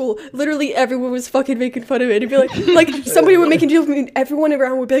month of the school, literally everyone was fucking making fun of it. It'd be like somebody would make a deal with me, and everyone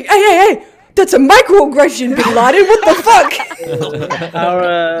around would be like, "Hey, that's a microaggression, Bin Laden. What the fuck?"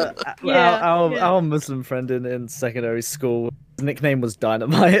 Our Muslim friend in secondary school, his nickname was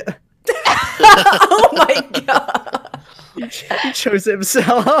Dynamite. Oh my god. He chose it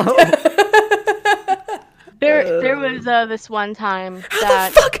himself. There was this one time How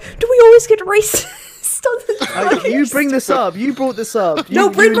that the fuck do we always get racist on this podcast? You bring this up. You brought this up. No,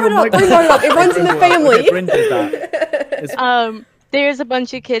 Bryn brought it up. Bryn brought it up. It runs in the family. Bryn did that. It's- there's a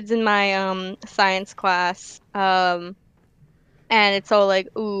bunch of kids in my science class, and it's all like,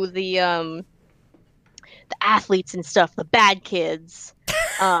 ooh, the athletes and stuff, the bad kids.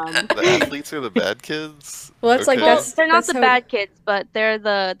 The athletes are the bad kids. Well, that's like Okay. Well, they're not that's the how- bad kids, but they're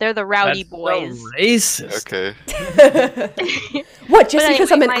the rowdy That's boys. so racist. Okay. What? Just But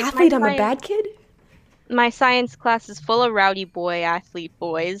because anyway, I'm an my athlete, I'm a science- bad kid? My science class is full of rowdy boy athlete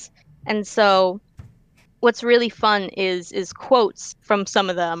boys, and so what's really fun is quotes from some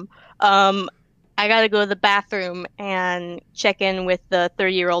of them. I gotta go to the bathroom and check in with the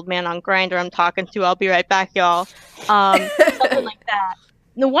 30-year-old man on Grindr I'm talking to. I'll be right back, y'all. Something like that.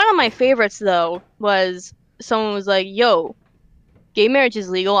 Now, one of my favorites though was someone was like, "Yo, gay marriage is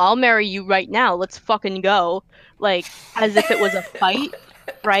legal. I'll marry you right now. Let's fucking go." Like as if it was a fight,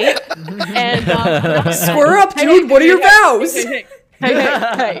 right? And Square up, dude. What are your vows?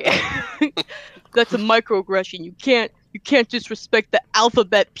 hey. That's a microaggression. You can't disrespect the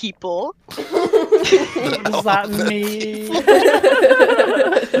alphabet people. What does that mean?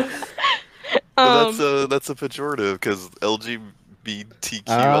 But that's a pejorative because LGBTQ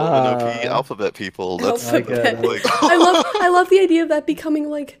alphabet people. That's Alphabet. like I love the idea of that becoming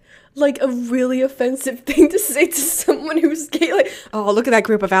like a really offensive thing to say to someone who's gay. Like, oh, look at that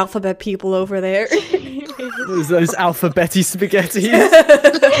group of alphabet people over there. those alphabety spaghettis.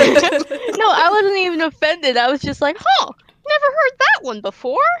 No, I wasn't even offended. I was just like, "Huh, never heard that one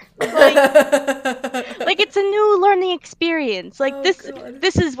before. Like it's a new learning experience. Like Oh, this God.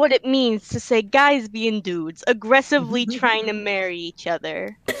 this is what it means to say guys being dudes, aggressively trying to marry each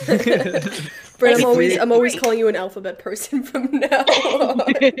other. Brent, Like, I'm always great. calling you an alphabet person from now on.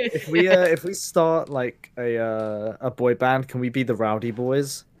 If we start like a boy band, can we be the Rowdy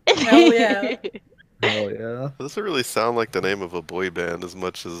Boys? Hell yeah. Hell yeah. It doesn't really sound like the name of a boy band as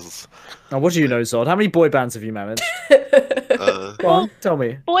much as Now, what do you know, Zod? How many boy bands have you managed? Go on, tell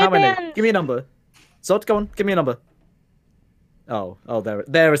me. boy How many? bands- Give me a number. Zod, go on, give me a number. Oh, there it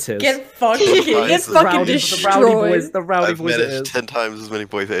is. Get fucking, Get get the fucking Rowdy destroyed. Boys. The Rowdy I've Boys. It managed is. 10 times as many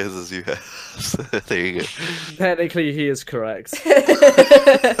boy bands as you have. There you go. Technically, he is correct.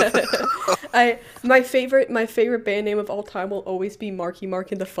 My favorite band name of all time will always be Marky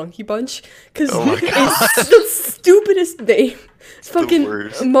Mark and the Funky Bunch, because Oh my it's the stupidest name. It's fucking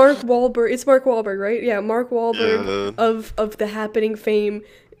worst. Mark Wahlberg. It's Mark Wahlberg, right? Yeah, Mark Wahlberg Yeah. of The Happening fame,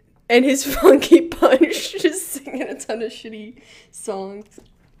 and his Funky Bunch just singing a ton of shitty songs.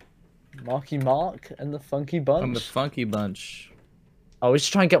 Marky Mark and the Funky Bunch. From the Funky Bunch. Oh, we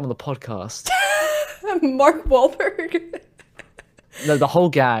should try and get him on the podcast. Mark Wahlberg. No, the whole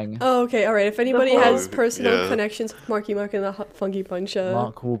gang. Oh, okay, all right. If anybody has whole- personal yeah. connections with Marky Mark and the Funky Bunch,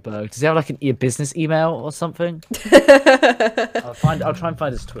 Mark Wahlberg. Does he have like a business email or something? I'll try and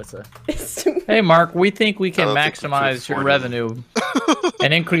find his Twitter. Hey, Mark, we think we can I don't think the maximize truth's your for revenue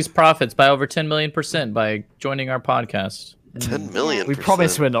and increase profits by over 10 million% by joining our podcast. 10 million. We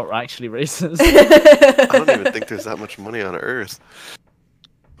promise we're not actually racist. I don't even think there's that much money on Earth.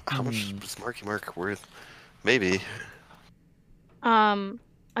 How much is Marky Mark worth? Maybe.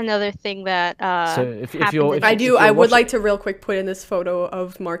 Another thing that So if happened you're- in- if I you're would watching- like to real quick put in this photo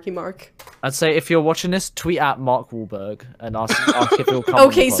of Marky Mark. I'd say if you're watching this, tweet at Mark Wahlberg and ask if he'll come. on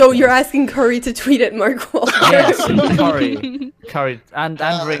Okay, the so podcast. you're asking Curry to tweet at Mark Wahlberg. Yes, Curry, and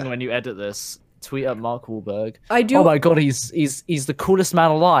Ring when you edit this, tweet at Mark Wahlberg. I do. Oh my god, he's the coolest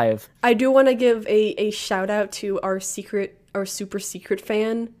man alive. I do want to give a shout out to our super secret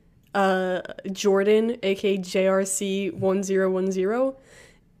fan, Jordan, aka JRC1010.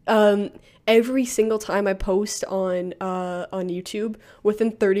 Every single time I post on YouTube,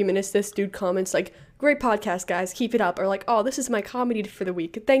 within 30 minutes, this dude comments like, "Great podcast, guys, keep it up," or like, "Oh, this is my comedy for the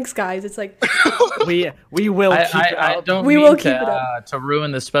week. Thanks, guys." It's like, We will keep it I up. don't We mean will to, keep it up. to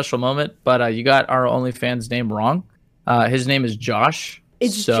ruin this special moment, but you got our OnlyFans name wrong. His name is Josh.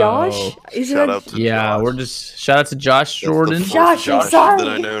 it's so- Josh. Isn't Shout it? out to Yeah, Josh. we're just shout out to Josh That's the Jordan. fourth Josh, I'm that sorry.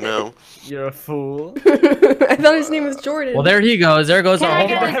 I know now. You're a fool. I thought his name was Jordan. Well, there he goes. There goes Can our I whole.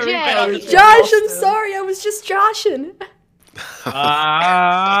 get a There we J? go. Josh, I'm sorry. I was just joshing.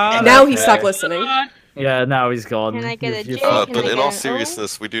 Now he stopped listening. Yeah, now he's gone. Can I get a You've J? fucked Can I But in get all an O?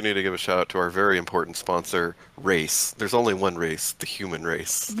 seriousness, we do need to give a shout out to our very important sponsor, Race. There's only one race, the human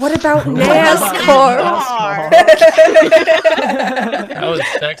race. What about NASCAR? That was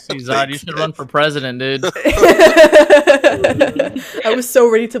sexy, Zod. You should run for president, dude. I was so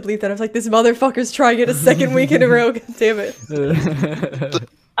ready to bleep that. I was like, this motherfucker's trying it a second week in a row. God damn it.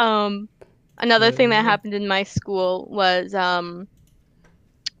 Another thing that happened in my school was a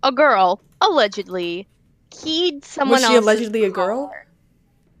girl allegedly keyed someone Was she else's allegedly a girl? car.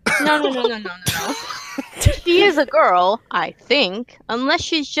 No. She is a girl, I think, unless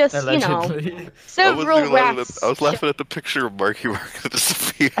she's just, Allegedly. several raps. I was laughing at the picture of Marky Mark that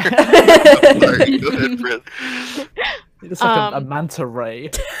disappeared. Sorry, go ahead, Brent. It's like a manta ray.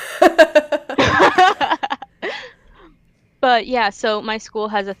 But yeah, so my school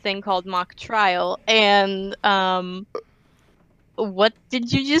has a thing called mock trial, and what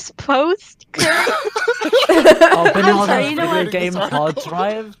did you just post? Oh, Bin I'm sorry, Laden's you know video what? game hard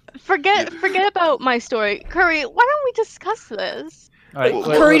drive. Forget about my story. Curry, why don't we discuss this? Alright, Well,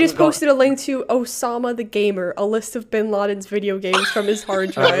 wait, Curry wait, just we've got- posted a link to Osama the Gamer, a list of Bin Laden's video games from his hard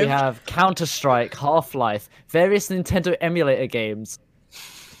We drive. have Counter-Strike, Half-Life, various Nintendo emulator games.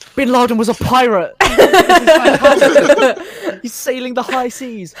 Bin Laden was a pirate. He's sailing the high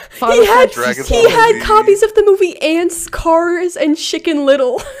seas. He had Dragon he Ball had Z. copies of the movie Ants, Cars, and Chicken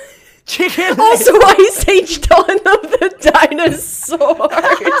Little. Chicken. Also, Ice Age Dawn of the Dinosaurs.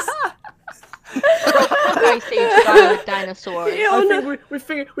 I say Scarlet Dinosaur. Ew, I no.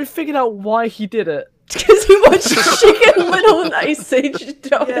 think we figured out why he did it. Because he watched Chicken Little and Ice Age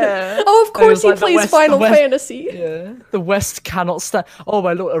Dawn. Yeah. Oh, of course was he like the plays West- Final the West- Fantasy. Yeah. The West cannot stand. Oh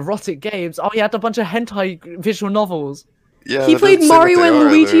my lord, erotic games. Oh, he had a bunch of hentai visual novels. Yeah, He that played doesn't say what Mario they and are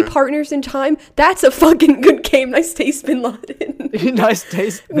Luigi there. Partners in Time. That's a fucking good game. Nice taste, Bin Laden. Nice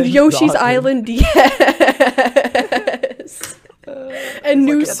taste. Bin Yoshi's Laden. Island, yes. And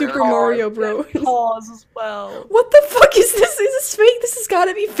New like a Super car. Mario Bros. Pause as well. What the fuck is this? Is this fake? This has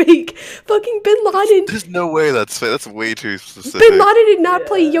gotta be fake. Fucking Bin Laden. There's no way that's fake. That's way too specific. Bin Laden did not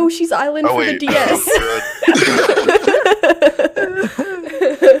play Yoshi's Island Oh for the wait, DS.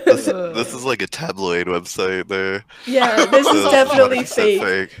 this is like a tabloid website there. Yeah, this is So definitely 100%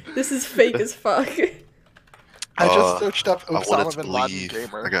 fake. This is fake as fuck. I just searched up I wanted Osama to bin Laden believe.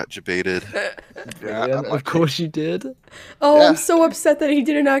 gamer. I got debated. Yeah, Yeah, I'm of like, course you did. Oh, Yeah. I'm so upset that he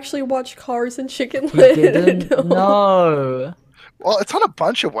didn't actually watch Cars and Chicken He Little. didn't. No. well, it's on a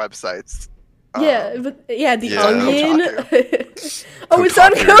bunch of websites. Yeah, but yeah, The Yeah. Onion. Kotaku. Oh, it's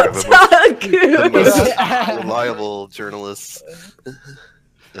on The most Kotaku. reliable journalists.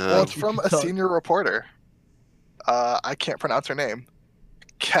 Well, it's from a senior reporter. I can't pronounce her name.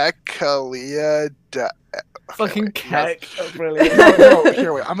 Kekalia. Fucking wait, keck. Oh, brilliant. No,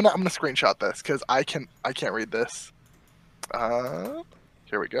 here wait. I'm gonna screenshot this because I can't read this.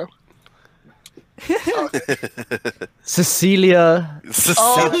 Here we go. Cecilia.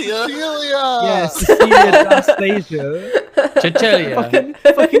 Cecilia. Cecilia. Yeah, Cecilia Anastasia. Chichelia.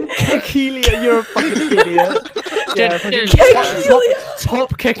 Fucking Kekelia, you're a fucking idiot. Yeah, fucking Kekelia. top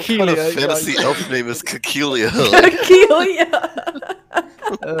What kind Kekelia. of fantasy elf name is Kekelia? Kekelia.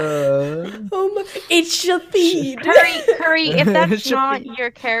 Uh, Oh my, it's your feed. Curry, if that's Should not be- your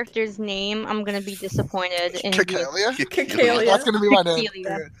character's name, I'm gonna be disappointed in you. Kekalia. Kekelia. That's gonna be my name.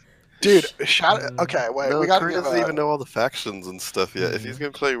 Kekelia. Dude, shout. Okay, wait. No, we gotta Curry give doesn't a- even know all the factions and stuff yet. If he's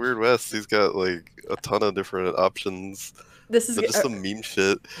gonna play Weird West, he's got like a ton of different options. This is But just some meme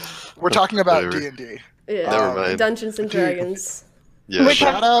shit. We're talking about Whatever. D&D. yeah, Never mind. Dungeons and Dude. Dragons. Yeah.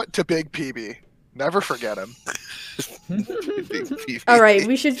 Shout out to Big PB. Never forget him. All right,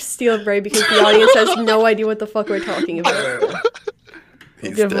 we should steal a break because the audience has no idea what the fuck we're talking about.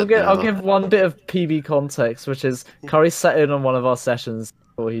 He's I'll dead now. give one bit of PB context, which is Curry sat in on one of our sessions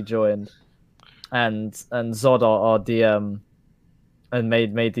before he joined, and Zod, our DM, and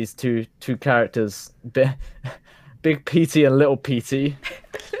made these two characters, Big PT and Little PT.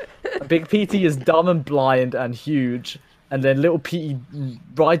 Big PT is dumb and blind and huge, and then Little PT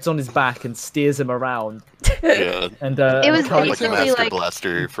rides on his back and steers him around. Yeah. And It was Curry, Like a basically Master like-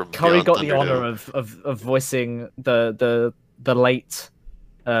 Blaster from Curry Beyond got the Thunderdome. honor of voicing the late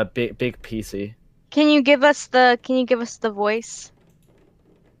big PT. Can you give us the voice?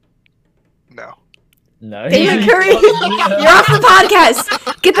 No. No. David Curry, you're off the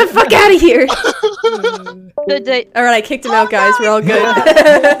podcast. Get the fuck out of here. All right, I kicked him out, guys. We're all good.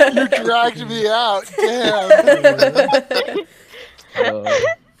 You dragged me out. Damn.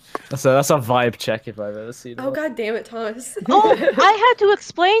 So that's a vibe check if I've ever seen Oh one. god damn it, Thomas. Oh, I had to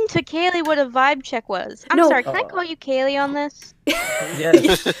explain to Kaylee what a vibe check was. I'm No. sorry, can I call you Kaylee on this?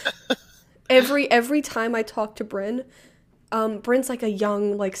 Yes. Every time I talk to Bryn, Bryn's like a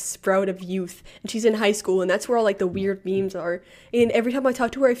young like sprout of youth, and she's in high school, and that's where all like the weird memes are. And every time I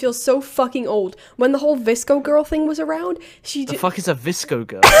talk to her, I feel so fucking old. When the whole Visco girl thing was around, she The just fuck is a Visco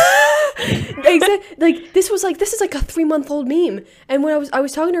girl? like this is like a 3-month-old meme. And when I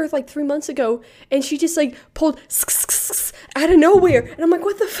was talking to her like 3 months ago, and she just like pulled out of nowhere, and I'm like,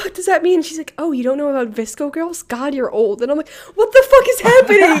 what the fuck does that mean? And she's like, oh, you don't know about Visco girls? God, you're old. And I'm like, what the fuck is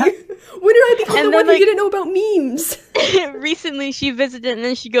happening? When did I become And the then, one who like- didn't know about memes? Recently, she visited, and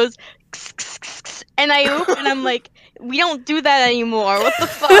then she goes, "Kss, kss, kss, kss," and I oop, and I'm like, we don't do that anymore. What the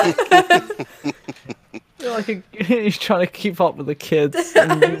fuck? You're like you're trying to keep up with the kids.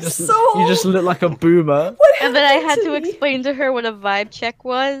 And I'm so you just look like a boomer. What And then I had happened to me? explain to her what a vibe check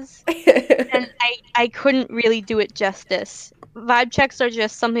was, and I couldn't really do it justice. Vibe checks are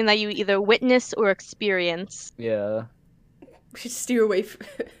just something that you either witness or experience. Yeah. We should steer away from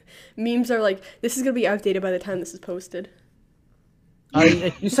memes. Are like, this is gonna be outdated by the time this is posted.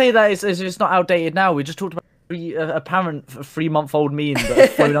 You say that it's just not outdated now. We just talked about a apparent 3-month-old meme that has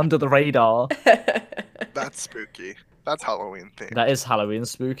flown under the radar. That's spooky. That's Halloween theme. That is Halloween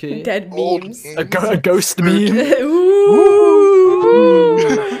spooky. Dead Old memes. memes. A ghost meme. Ooh.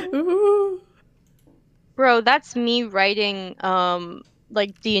 Ooh. Bro, that's me writing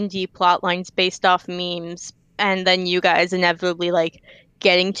like D&D plot lines based off memes, and then you guys inevitably like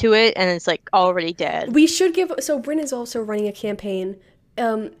getting to it, and it's like already dead. We should give. So Bryn is also running a campaign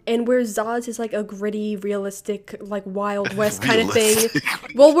And where Zod's is like a gritty, realistic, like Wild West kind of thing.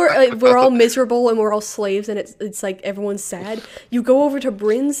 Well, we're all miserable and we're all slaves, and it's like everyone's sad. You go over to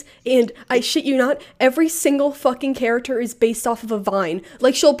Bryn's, and I shit you not, every single fucking character is based off of a vine.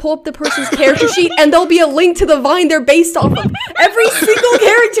 Like, she'll pull up the person's character sheet, and there'll be a link to the vine they're based off of. Every single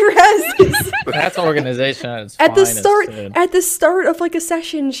character has this. That's organization At the start of like a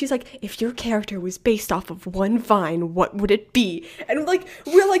session, she's like, if your character was based off of one vine, what would it be? And like,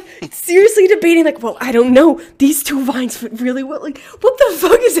 we're like seriously debating, like, well, I don't know, these two vines fit really well. Like, what the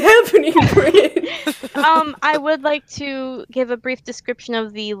fuck is happening, Bryn? I would like to give a brief description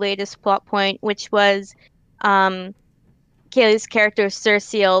of the latest plot point, which was Kaylee's character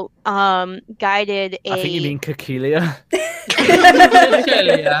Cerciel guided a... I think you mean Cakelia.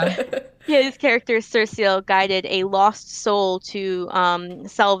 His character Cerciel guided a lost soul to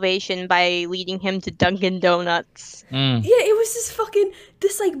salvation by leading him to Dunkin' Donuts. Yeah, it was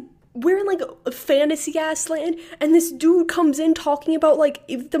this like, we're in like a fantasy ass land, and this dude comes in talking about like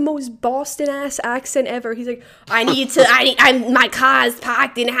the most Boston ass accent ever. He's like, my car's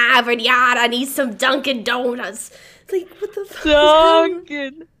parked in Harvard Yard. I need some Dunkin' Donuts. It's like, what the fuck?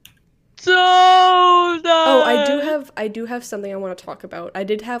 Dunkin' Donuts. Oh, I do have something I want to talk about. I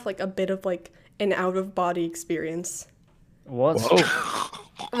did have like a bit of like an out of body experience. What?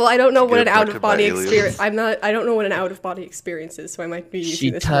 Well, I don't know what an Get out of body abducted by experience. I don't know what an out of body experience is, so I might be using She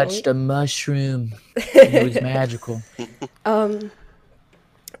this touched wrong. a mushroom. It was magical.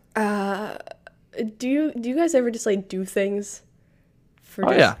 Do you guys ever just like do things? For Oh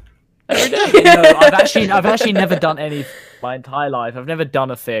just... yeah. No, I've actually never done any my entire life. I've never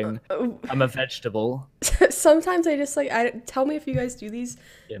done a thing. I'm a vegetable. Sometimes I just like tell me if you guys do these.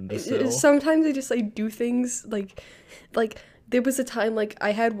 Imbecile. Sometimes I just like do things like there was a time like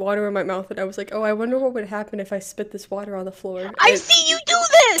I had water in my mouth and I was like, oh, I wonder what would happen if I spit this water on the floor. I've seen you do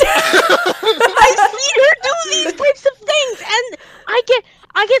this. I've seen her do these types of things, and I get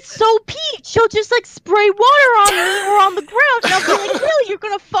so peeved. She'll just like spray water on me or on the ground, and I'll be like, "Really, you're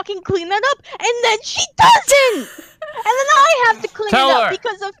gonna fucking clean that up?" And then she doesn't. And then I have to clean Tell it up her.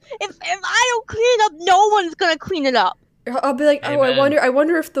 because if I don't clean it up, no one's gonna clean it up. I'll be like, oh, Amen. I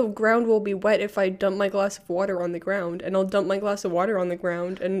wonder if the ground will be wet if I dump my glass of water on the ground, and I'll dump my glass of water on the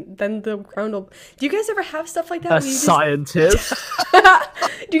ground, and then the ground will. Do you guys ever have stuff like that? A where you just... scientist?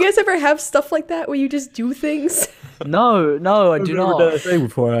 Do you guys ever have stuff like that where you just do things? No, I do not.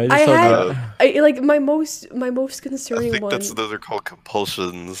 Before I Like my most I concerning think one. those are called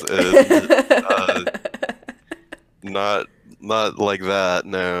compulsions, and not like that.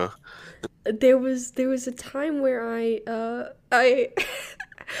 No. There was a time where I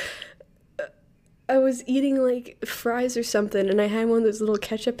was eating like fries or something, and I had one of those little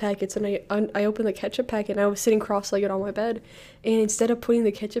ketchup packets, and I opened the ketchup packet, and I was sitting cross-legged on my bed, and instead of putting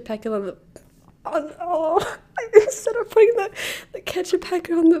the ketchup packet instead of putting the ketchup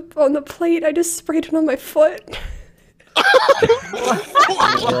packet on the plate, I just sprayed it on my foot.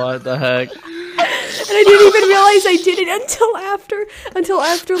 What the heck? And I didn't even realize I did it until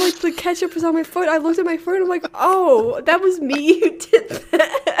after like the ketchup was on my foot. I looked at my foot and I'm like, oh, that was me who did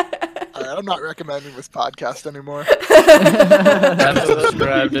that. I'm not recommending this podcast anymore.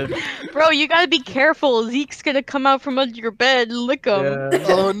 Bro, you gotta be careful. Zeke's gonna come out from under your bed and lick him. Yeah.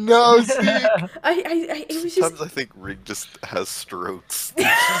 Oh no, Zeke! It was just. Sometimes I think Rig just has strokes.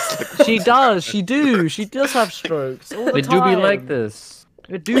 She does. She does have strokes all the They time. do be like this.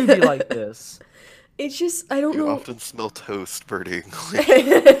 It do be like this. It's just I don't You know. often smell toast burning.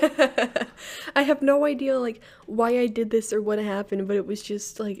 I have no idea like why I did this or what happened, but it was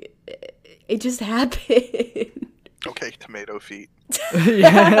just like it just happened. Okay, tomato feet.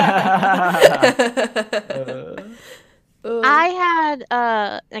 I had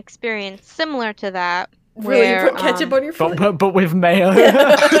an experience similar to that. Really, where, you put ketchup on your foot? but with mayo.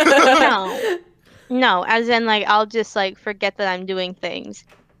 No, as in like I'll just like forget that I'm doing things.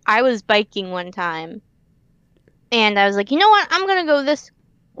 I was biking one time, and I was like, you know what? I'm gonna go this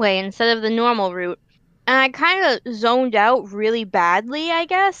way instead of the normal route, and I kind of zoned out really badly, I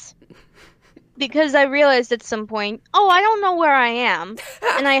guess, because I realized at some point, oh, I don't know where I am,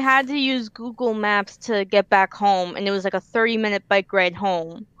 and I had to use Google Maps to get back home, and it was like a 30-minute bike ride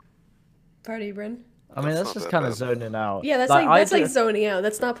home. Party, Bryn. I mean, that's not just that kind of bad. zoning out. Yeah, that's I like do- zoning out.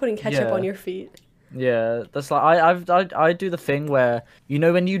 That's not putting ketchup Yeah. on your feet. Yeah, that's like I do the thing where you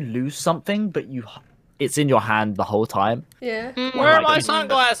know when you lose something, but it's in your hand the whole time, Yeah. Where are Like, my it's-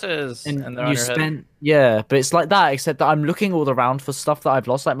 sunglasses? and they're on you your head. spend but it's like that except that I'm looking all around for stuff that I've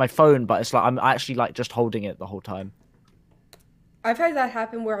lost, like my phone, but it's like I'm actually like just holding it the whole time. I've had that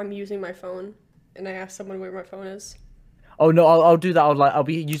happen where I'm using my phone and I ask someone where my phone is. Oh no, I'll do that. I'll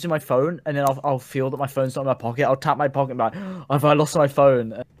be using my phone, and then I'll feel that my phone's not in my pocket. I'll tap my pocket and be like, oh, have I lost my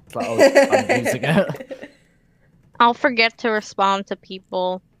phone? And it's like, oh, I'm using it. I'll forget to respond to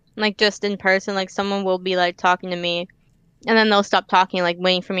people, like just in person. Like someone will be like talking to me, and then they'll stop talking, like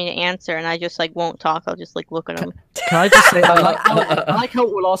waiting for me to answer, and I just like won't talk. I'll just like look at them. Can I just say, I like how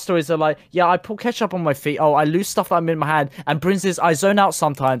all our stories are like, yeah, I put ketchup on my feet. Oh, I lose stuff that I'm in my hand. And Bryn's is, I zone out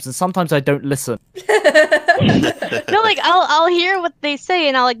sometimes, and sometimes I don't listen. No, like I'll hear what they say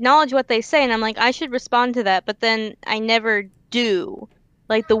and I'll acknowledge what they say, and I'm like, I should respond to that, but then I never do.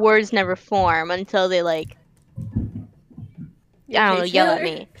 Like the words never form until they like, I don't know, yell at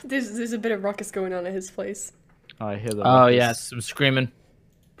me. There's a bit of ruckus going on at his place. I hear the Oh ruckus. yes, some screaming.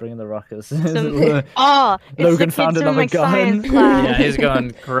 Bringing the ruckus. Some, oh, it's Logan the found kids from another my gun. science class. Yeah, he's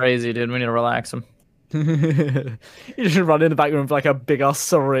going crazy, dude. We need to relax him. You should run in the back room with like a big ass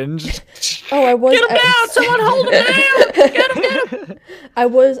syringe. Oh, I was. Get him down! Someone hold him down! Get him down! I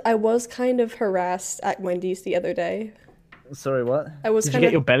was kind of harassed at Wendy's the other day. Sorry, what? I was Did you kind get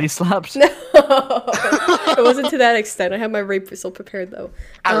of. your belly slapped? No, it wasn't to that extent. I had my rape whistle prepared though.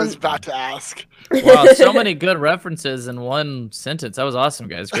 I was about to ask. Wow, so many good references in one sentence. That was awesome,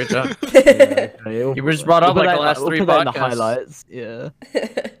 guys. Great job. Yeah, You were just brought up like the last three put that in the podcasts. highlights. Yeah.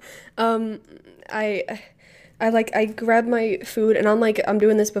 I grab my food and I'm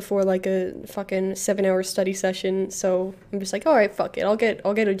doing this before like a fucking 7-hour study session, so I'm just like, all right, fuck it, I'll get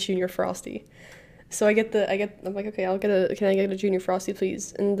a junior frosty. So I'm like, okay, can I get a junior frosty,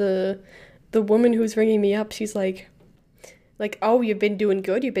 please? And the woman who's ringing me up, she's like, oh, you've been doing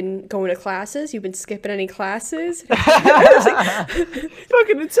good, you've been going to classes, you've been skipping any classes.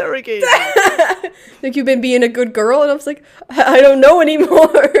 Fucking interrogate. Like you've been being a good girl, and I was like, I don't know anymore.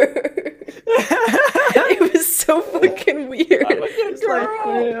 It was so fucking weird. I'm a good girl.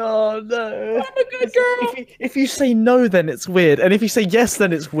 Oh no. I'm a good girl. If you say no, then it's weird, and if you say yes,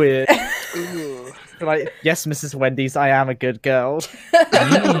 then it's weird. Ooh. Like, yes, Mrs. Wendy's, I am a good girl.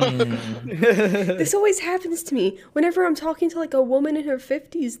 This always happens to me. Whenever I'm talking to like a woman in her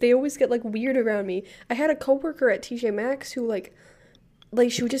 50s, they always get like weird around me. I had a coworker at TJ Maxx who like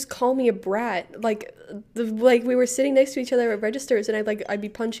she would just call me a brat. Like we were sitting next to each other at registers, and I'd be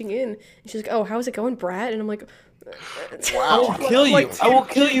punching in, and she's like, "Oh, how's it going, brat?" And I'm like, Wow. Kill you! I will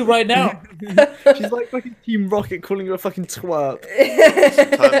kill you right now. She's like fucking Team Rocket calling you a fucking twerp.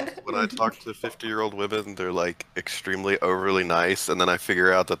 Sometimes when I talk to 50-year-old women, they're like extremely overly nice, and then I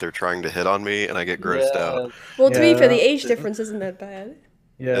figure out that they're trying to hit on me, and I get grossed out. well, to be fair, the Yeah. age difference isn't that bad.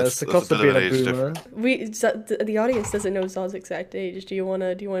 Yeah, it's the That's cost a of bit being of a an age boomer. The audience doesn't know Zod's exact age. Do you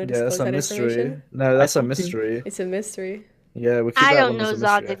wanna Yeah, disclose that's a that mystery. information? No, that's a mystery. It's a mystery. Yeah, we keep I that don't one as know a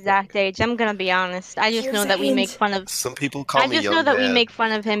Zod's mystery. exact age. I'm gonna be honest. I just Here's know a that we make hint. fun of. Some people call I me just young know that we man. make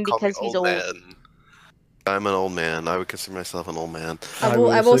fun of him Call me because he's old. man. I'm an old man. I would consider myself an old man. I I will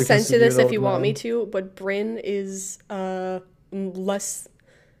will say censor this consider if you old want me man. to, but Bryn is less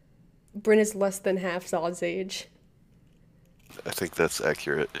than half Zod's age. I think that's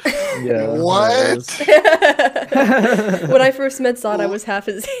accurate. Yeah. What? it is. When I first met Zod, I was half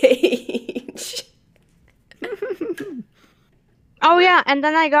his age. Oh yeah, and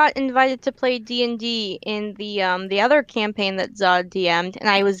then I got invited to play D&D in the other campaign that Zod DM'd, and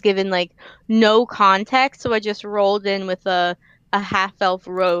I was given like no context, so I just rolled in with a half-elf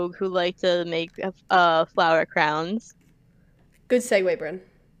rogue who liked to make flower crowns. Good segue, Bryn.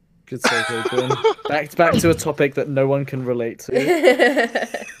 Good segue, Bryn. Back to a topic that no one can relate to.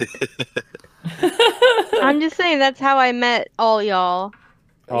 I'm just saying that's how I met all y'all.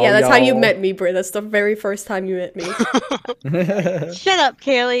 Yeah, that's how you y'all. met me, Bryn. That's the very first time you met me. Shut up,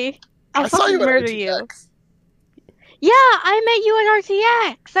 Kaylee. I'll I saw fucking you at murder you. RTX. Yeah, I met you in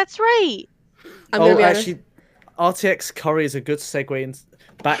RTX. That's right. I'm gonna Oh, be honest. actually, RTX Curry is a good segue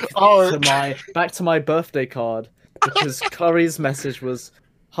back Oh. to my birthday card, because Curry's message was,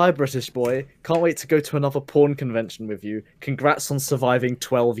 "Hi British boy, can't wait to go to another porn convention with you. Congrats on surviving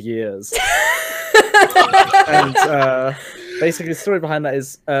 12 years." And basically, the story behind that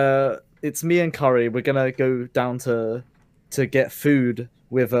is, it's me and Curry. We're gonna go down to get food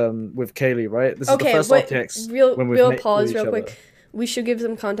with Kaylee, right? This is the Okay, first wait, RTX real when we've met pause with real each quick. other. We should give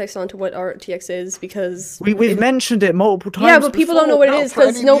some context on to what RTX is, because We've mentioned it multiple times. yeah, but people don't know what it No, is for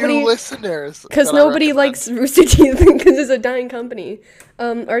because any nobody new listeners because that I nobody recommend. likes Rooster Teeth because it's a dying company.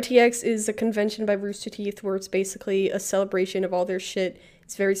 RTX is a convention by Rooster Teeth where it's basically a celebration of all their shit.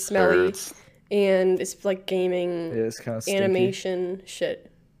 It's very smelly Nerds. and it's like gaming, Yeah, it's kind of animation shit.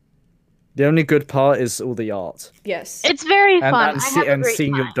 The only good part is all the art Yes. It's very and fun. I have a and great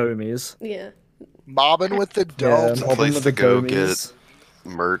seeing your time. domies. Yeah. Mobbing with the Yeah, dope. mobbing place with to the go domies.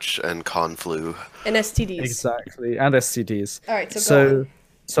 merch and con flu. And STDs. Exactly, and STDs. All right, so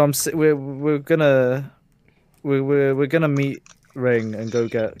go on. We're gonna meet Ring and go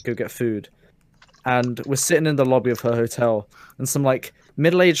get food, and we're sitting in the lobby of her hotel, and some like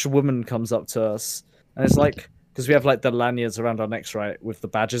middle-aged woman comes up to us, and it's like, because we have like the lanyards around our necks, right, with the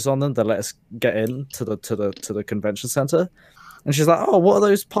badges on them that let us get in to the convention center. And she's like, "Oh, what are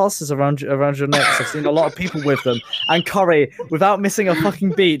those passes around your necks? I've seen a lot of people with them." And Corey, without missing a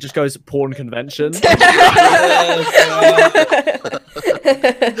fucking beat, just goes, "Porn convention." He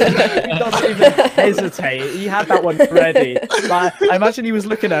doesn't even hesitate. He had that one ready. Like, I imagine he was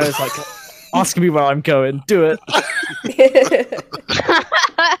looking at us like, asking me where I'm going. Do it.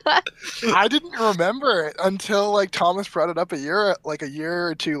 I didn't remember it until like Thomas brought it up a year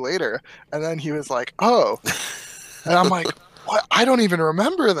or two later, and then he was like, "Oh," and I'm like, "What? I don't even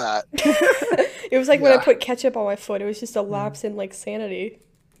remember that." It was like when I put ketchup on my foot. It was just a lapse in like sanity.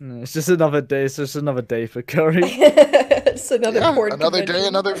 It's just another day. It's just another day for Curry. It's another porn another convention. day,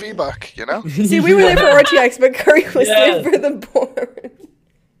 another V-buck. You know. See, we were there for RTX, but Curry was there for the porn.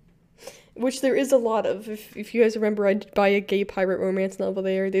 Which there is a lot of. If you guys remember, I'd buy a gay pirate romance novel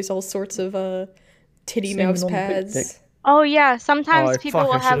there. There's all sorts of titty mouse pads. Oh yeah, sometimes Oh, people fuck,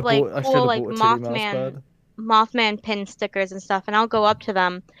 will I have should've like bought- I cool should've like bought a titty mouse Mothman pad. Mothman pin stickers and stuff, and I'll go up to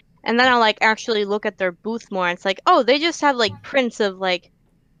them, and then I'll like actually look at their booth more. It's like, oh, they just have like prints of like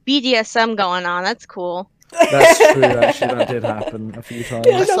BDSM going on. That's cool. That's true. Actually, that did happen a few times.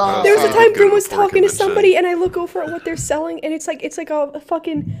 Yeah, no, saw- there was a uh, time go Bryn to was a porn talking to convention. somebody, and I look over at what they're selling, and it's like a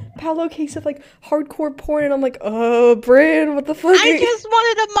fucking Palo case of like hardcore porn, and I'm like, oh, Bryn, what the fuck? I just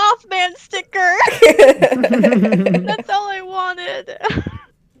wanted a Mothman sticker. That's all I wanted.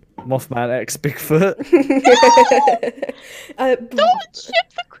 Mothman X Bigfoot. Don't ship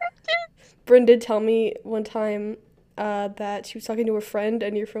the cryptid. Bryn did tell me one time that she was talking to her friend,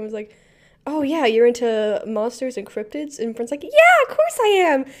 and your friend was like, "Oh yeah, you're into monsters and cryptids," and Bryn's like, "Yeah, of course I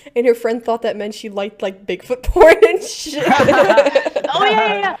am." And her friend thought that meant she liked like Bigfoot porn and shit. Oh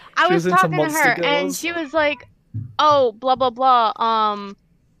yeah. I She was was into talking to monster her, and girls. she was like, "Oh, blah blah blah.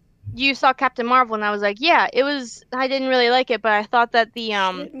 You saw Captain Marvel?" And I was like, "Yeah, it was. I didn't really like it, but I thought that the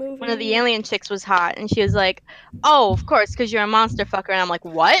Shit one of movie. the alien chicks was hot." And she was like, "Oh, of course, because you're a monster fucker." And I'm like,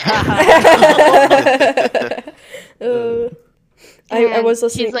 "What?" I was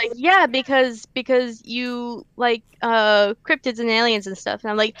listening. She's like, "Yeah, because you like cryptids and aliens and stuff."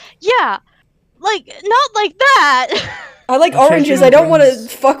 And I'm like, "Yeah, like not like that." I like I'm oranges. changing I don't want to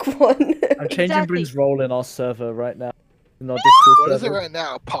Bryn's- fuck one. I'm changing Exactly. Bryn's role in our server right now. In our Discord What is it server. right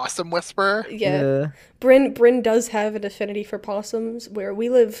now? Possum Whisperer? Yeah. Bryn does have an affinity for possums. Where we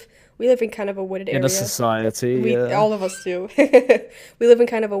live in kind of a wooded area. In a society. All of us do. We live in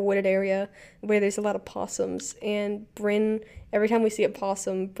kind of a wooded area where there's a lot of possums, and Bryn, every time we see a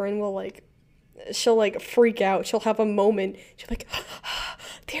possum, Bryn will like, she'll like freak out. She'll have a moment. She'll be like,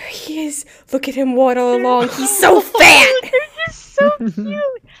 there he is. Look at him waddle along. He's so fat. They're just so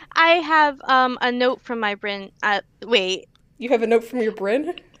cute. I have a note from my Bryn. Wait. You have a note from your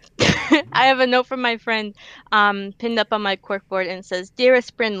Bryn? I have a note from my friend pinned up on my corkboard, and it says,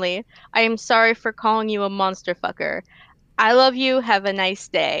 "Dearest Brinley, I am sorry for calling you a monster fucker. I love you. Have a nice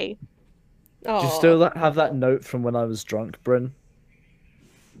day." Do you still have that note from when I was drunk, Bryn?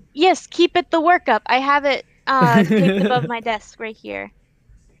 Yes, keep it the workup. I have it taped above my desk right here.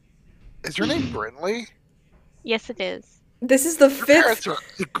 Is your name Brinley? Yes, it is. This is the Your fifth. parents are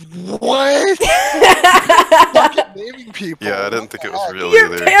what? Fucking naming people. Yeah, I didn't think it was real Your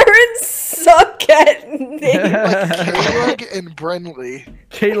either. parents suck at naming. Caleb and Brinley.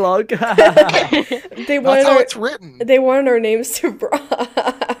 K-Log. They That's wanted how our, it's written. they wanted our names to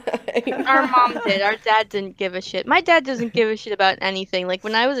rhyme. Our mom did. Our dad didn't give a shit. My dad doesn't give a shit about anything. Like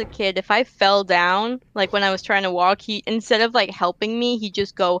when I was a kid, if I fell down, like when I was trying to walk, he instead of like helping me, he'd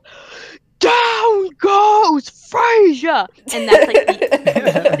just go, "Down goes Frasier," and that's like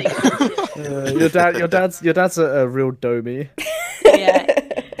the your dad's a real domey.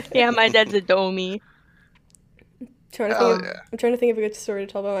 yeah. My dad's a domey. Hell I'm trying to think of a good story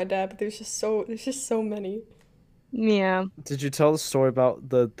to tell about my dad, but there's just so many. Yeah. Did you tell the story about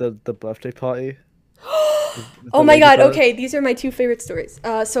the birthday party? Oh my god, okay, these are my two favorite stories.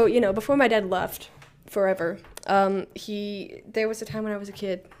 So, before my dad left forever, there was a time when I was a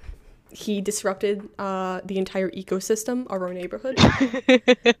kid, he disrupted the entire ecosystem of our neighborhood.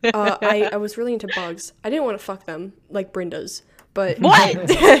 I was really into bugs. I didn't want to fuck them, like Bryn does. But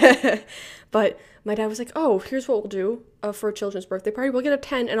What? but my dad was like, "Oh, here's what we'll do for a children's birthday party. We'll get a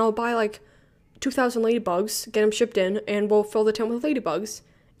tent, and I'll buy like 2,000 ladybugs, get them shipped in, and we'll fill the tent with ladybugs.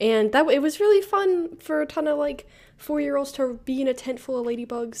 and it was really fun for a ton of like 4-year-olds to be in a tent full of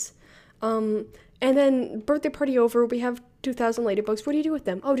ladybugs. And then birthday party over, we have 2,000 ladybugs. What do you do with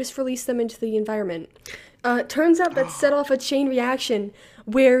them? Oh, just release them into the environment. Turns out that set off a chain reaction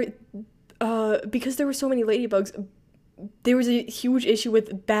where, because there were so many ladybugs, there was a huge issue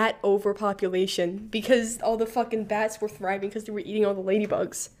with bat overpopulation because all the fucking bats were thriving because they were eating all the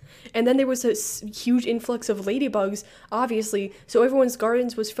ladybugs. And then there was a huge influx of ladybugs, obviously, so everyone's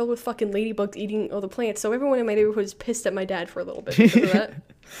gardens was filled with fucking ladybugs eating all the plants. So everyone in my neighborhood was pissed at my dad for a little bit because of that.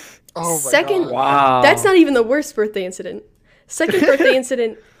 Oh my Second, God. Wow. That's not even the worst birthday incident. Second birthday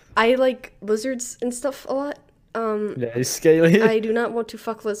incident, I like lizards and stuff a lot. Yeah, he's scaly. I do not want to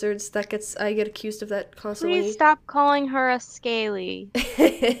fuck lizards. I get accused of that constantly. Please stop calling her a scaly.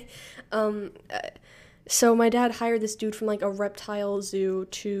 So my dad hired this dude from like a reptile zoo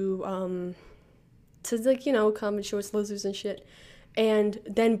to like, you know, come and show us lizards and shit. And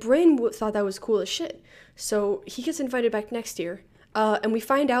then Bryn thought that was cool as shit. So he gets invited back next year. And we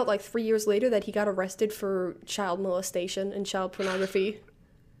find out like 3 years later that he got arrested for child molestation and child pornography.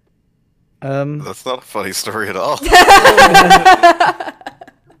 That's not a funny story at all.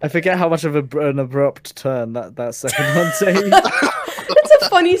 I forget how much of an abrupt turn that second one takes. That's a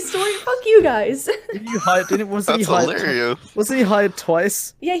funny story. Fuck you guys. That's hilarious. Wasn't he hired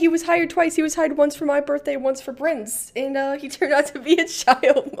twice? Yeah, he was hired twice. He was hired once for my birthday, once for Bryn's, and he turned out to be a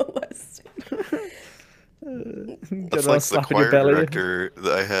child molester. That's like the choir director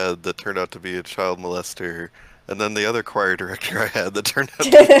that I had that turned out to be a child molester, and then the other choir director I had that turned out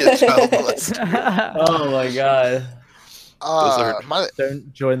to be a child molester. Oh my god.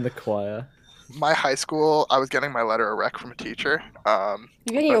 Don't join the choir. My high school, I was getting my letter of rec from a teacher. You're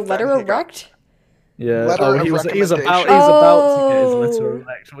getting your letter erect? Yeah. Letter of he was about recommendation. to get his letter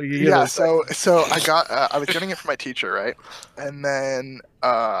erect. What are you Yeah, gonna so I was getting it from my teacher, right? And then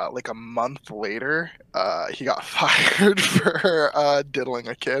like a month later, he got fired for diddling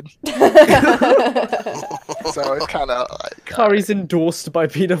a kid. So it's kind of like Curry's endorsed by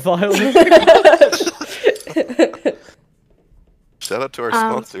pedophiles. Shout out to our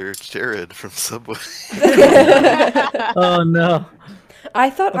sponsor, Jared from Subway. Oh no. I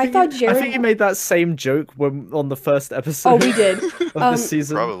thought Jared. I think you made that same joke on the first episode. Oh, we did. Of this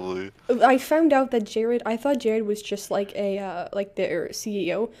season. Probably. I found out that I thought Jared was just like like their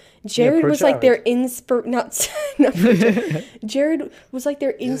CEO. Jared was like their Jared was like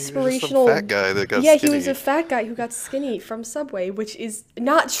their inspirational fat guy that got Yeah, skinny. he was a fat guy who got skinny from Subway, which is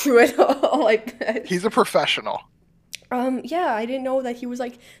not true at all. Like he's a professional. Yeah, I didn't know that he was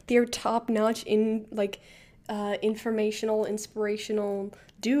like their top notch in like informational, inspirational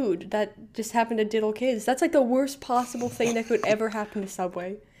dude that just happened to diddle kids. That's like the worst possible thing that could ever happen to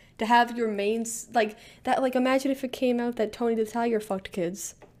Subway. To have your mains like that, like imagine if it came out that Tony the Tiger fucked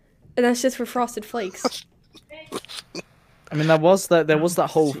kids, and that's just for Frosted Flakes. I mean, there was that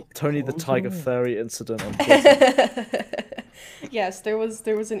whole Tony the Tiger furry incident on Twitter. Yes, there was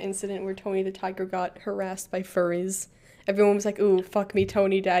an incident where Tony the Tiger got harassed by furries. Everyone was like, "Ooh, fuck me,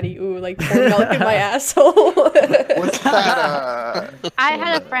 Tony, daddy. Ooh, like pour milk in my asshole." What's that? I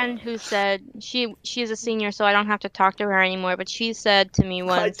had a friend who said she's a senior, so I don't have to talk to her anymore. But she said to me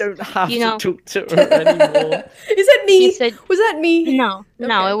once, I don't have you to know, talk to her anymore. Is that me? She said, was that me? No,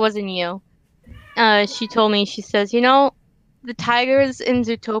 Okay. it wasn't you. She told me, she says, you know, the tigers in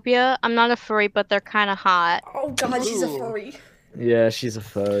Zootopia, I'm not a furry, but they're kind of hot. Oh God, she's a furry. Yeah, she's a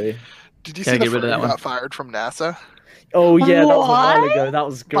furry. Did you Can I see the get rid of furry that one? got fired from NASA? Oh yeah, that was a while What? ago. That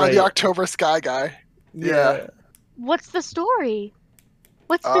was By great. the October Sky guy. Yeah. What's the story?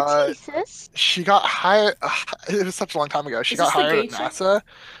 What's the tea, sis? She got hired. It was such a long time ago. She Is got this the hired at gay chick? NASA,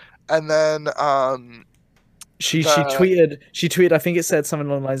 and then She tweeted. I think it said something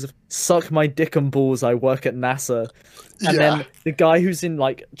along the lines of "Suck my dick and balls. I work at NASA." And then the guy who's in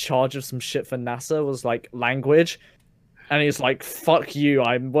like charge of some shit for NASA was like language, and he's like, "Fuck you.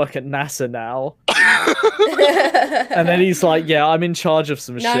 I work at NASA now." And then he's like, "Yeah, I'm in charge of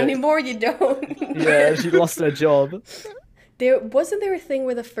some Not shit." anymore, you don't. Yeah, she lost her job. Wasn't there a thing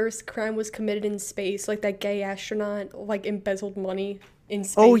where the first crime was committed in space, like that gay astronaut like embezzled money in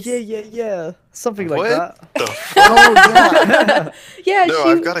space? Oh yeah, something like What? that. The f- oh Yeah, no, she.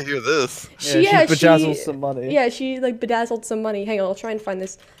 I've got to hear this. She bedazzled some money. Yeah, she like bedazzled some money. Hang on, I'll try and find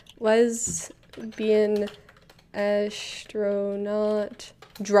this. Lesbian astronaut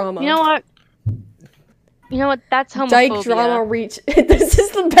drama. You know what? That's homophobia. Dyke drama reach. This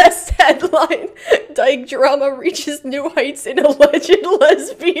is the best headline. Dyke drama reaches new heights in alleged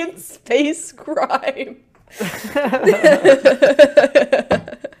lesbian space crime.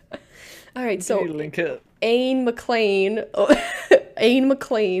 All right, so Can you link it? Aine McLean. Ain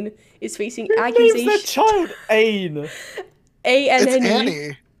McLean is facing Who names accusation. their child Ain? It's A-N-N-E.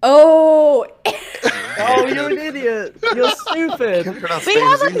 Annie. Oh, Oh, you're an idiot. You're I can't stupid. pronounce We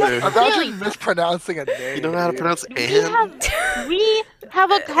names have a- either. Imagine mispronouncing a name. You don't know how to dude. pronounce We Anne?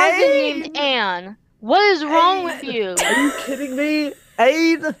 have a cousin named Anne. What is wrong with you? Are you kidding me?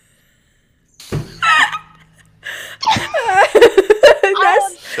 Ain?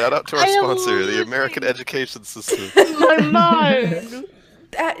 that's Shout out to our I am sponsor, the losing American Education System. my mind.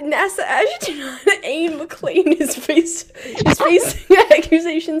 that NASA astronaut Ain McLean is facing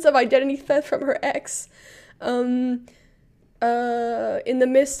accusations of identity theft from her ex. In the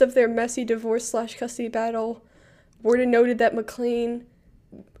midst of their messy divorce/custody battle, Warden noted that McLean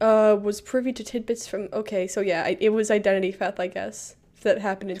was privy to tidbits from. Okay, so yeah, it was identity theft, I guess, that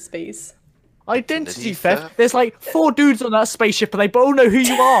happened in space. Identity Identity theft? theft? There's like 4 dudes on that spaceship and they both know who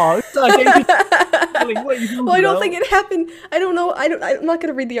you are. It's identity theft. What are you Well, I don't talking think it happened. I don't know. I'm not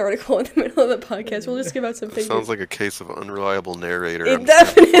gonna read the article in the middle of the podcast. We'll just give out some figures. Sounds like a case of unreliable narrator. It I'm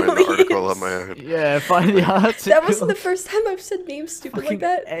just gonna find definitely the article is. on my own. about? Yeah, find the article. That wasn't the first time I've said names stupid Fucking like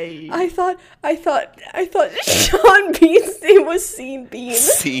that. A. I thought Sean Bean's name was Scene Bean.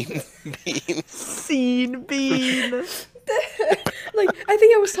 Scene bean. Scene bean. Like, I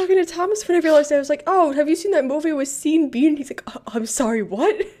think I was talking to Thomas when I realized I was like, oh, have you seen that movie with Scene Bean? And he's like, oh, I'm sorry,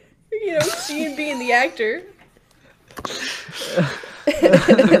 what? You know, Scene Bean, the actor.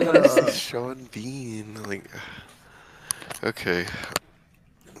 Sean Bean. Like, okay,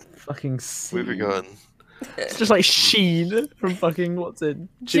 Fucking scene. moving on. It's just like Sheen from fucking what's it?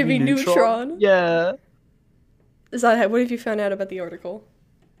 Jimmy Neutron. Yeah. Is that what have you found out about the article?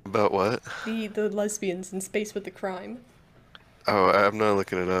 About what? The lesbians in space with the crime. Oh, I'm not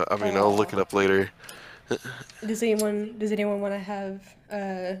looking it up. I mean, I'll look it up later. Does anyone want to have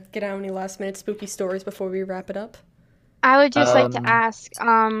get out any last minute spooky stories before we wrap it up? I would just like to Um, ask,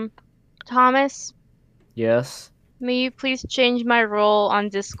 Thomas, Yes. may you please change my role on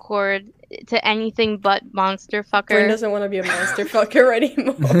Discord to anything but monster Bryn fucker? doesn't want to be a monster fucker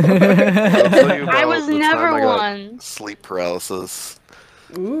anymore. I'll tell you I about was the time never I got one. sleep paralysis.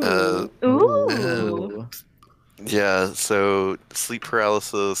 Ooh. Ooh. Yeah, so sleep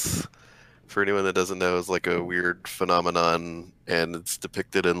paralysis, for anyone that doesn't know, is like a weird phenomenon, and it's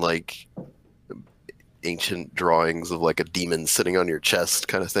depicted in like ancient drawings of like a demon sitting on your chest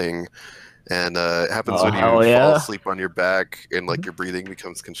kind of thing. And it happens Oh, when you hell fall yeah. asleep on your back and like your breathing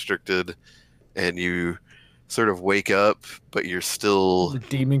becomes constricted and you sort of wake up, but you're still The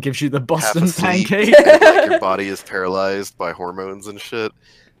demon gives you the half Boston asleep pancake. and like your body is paralyzed by hormones and shit.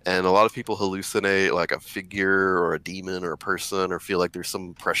 And a lot of people hallucinate like a figure or a demon or a person or feel like there's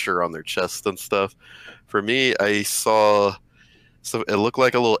some pressure on their chest and stuff. For me, I saw so it looked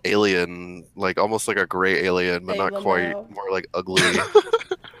like a little alien, like almost like a gray alien, but Hey, not quite, Lamau. more like ugly.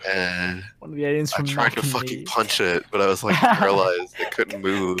 And One of the aliens I from tried to Mac and fucking Me. punch it, but I was like paralyzed. I couldn't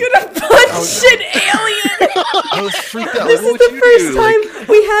move. Gonna punch an alien! I was freaked out. This Like, is what the would you first do? time Like,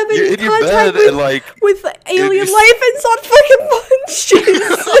 we have you're any in your bed contact and like with alien you- life and Zon fucking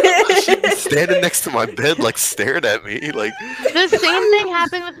punches. she'd be standing next to my bed, like staring at me, like The same thing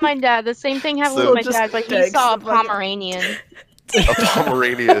happened with my dad. The same thing happened So with my just dad, but he text saw a the fucking- Pomeranian. a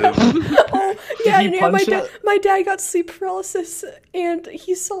Pomeranian. Oh, yeah, he yeah, punch it? my dad got sleep paralysis and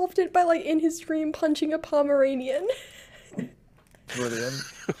he solved it by, like, in his dream punching a Pomeranian. Brilliant.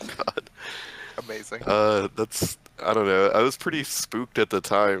 God. Amazing. That's I don't know. I was pretty spooked at the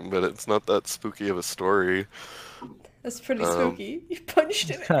time, but it's not that spooky of a story. That's pretty Um, spooky. You punched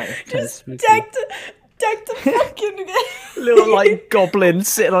it. Kinda Just spooky. decked a fucking... Little like goblin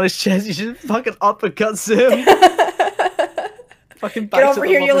sitting on his chest. You just fucking uppercuts him. Fucking back Get to over the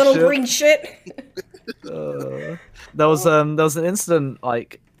here, you little mothership. green shit. There was an incident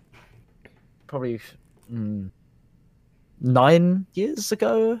like probably 9 years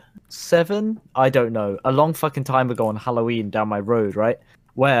ago, 7, I don't know, a long fucking time ago on Halloween down my road, right,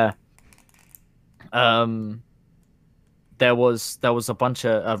 where there was a bunch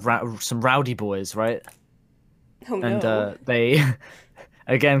of some rowdy boys, right, Oh no. and they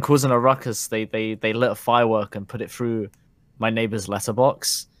again causing a ruckus. They lit a firework and put it through my neighbor's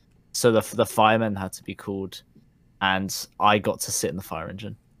letterbox, so the firemen had to be called, and I got to sit in the fire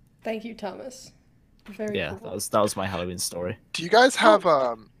engine. Thank you, Thomas. Very Yeah, cool. that was my Halloween story. Do you guys have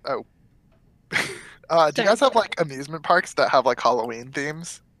do you guys have like amusement parks that have like Halloween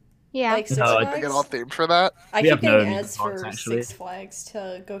themes? Yeah. Like Six No, I They Flags? get all themed for that. I We keep have no getting amusement ads parks, for actually. Six Flags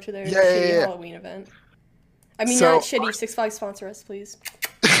to go to their Yeah, yeah, shitty yeah. Halloween event. I mean, So- not shitty. Six Flags sponsor us, please.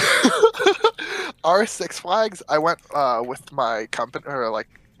 Our Six Flags, I went with my company or like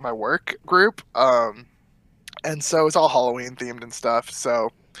my work group, And so it's all Halloween themed and stuff. So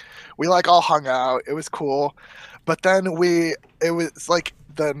we like all hung out. It was cool. But then it was like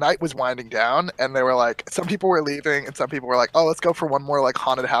the night was winding down, and they were like, some people were leaving and some people were like, oh, let's go for one more like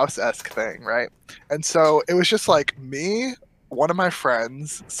haunted house-esque thing, right? And so it was just like me, one of my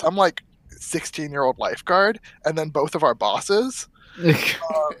friends, some like 16-year-old lifeguard, and then both of our bosses.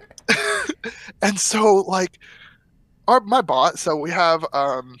 And so like my boss, so we have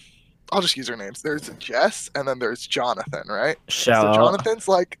I'll just use her names. There's Jess and then there's Jonathan, right? Shout so out. Jonathan's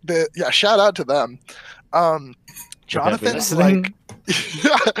like shout out to them. Jonathan's like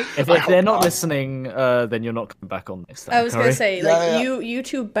if they're not listening, then you're not coming back on next time. I was gonna say, like, Yeah. you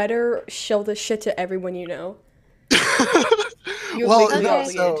two better show this shit to everyone you know. You're Well, legally no,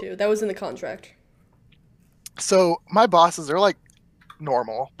 obligated so- to. That was in the contract. So my bosses are like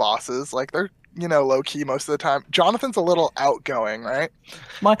normal bosses, like they're low key most of the time. Jonathan's a little outgoing, right?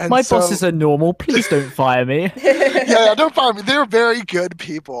 My And my so- bosses are normal. Please don't fire me. Yeah, don't fire me. They're very good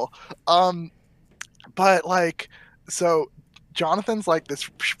people. But like, so Jonathan's like this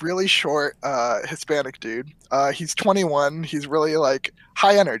really short Hispanic dude. He's 21. He's really like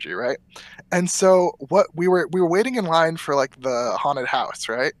high energy, right? And so what we were waiting in line for like the haunted house,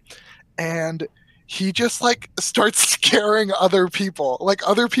 right? And he just like starts scaring other people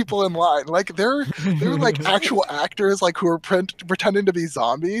in line. Like they're like actual actors, like who are pretending to be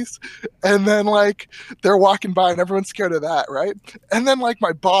zombies, and then like they're walking by and everyone's scared of that, right? And then like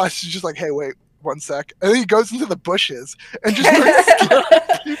my boss is just like, hey, wait 1 sec, and then he goes into the bushes and just starts scaring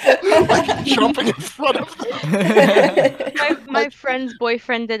people, like jumping in front of them. My friend's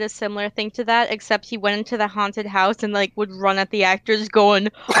boyfriend did a similar thing to that, except he went into the haunted house and like would run at the actors going,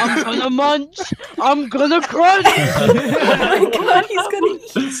 I'm gonna munch, I'm gonna crunch. Oh my god, he's gonna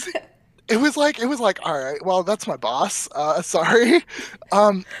eat. It was like, all right, well, that's my boss. Sorry.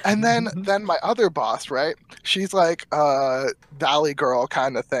 And then my other boss, right? She's like Valley girl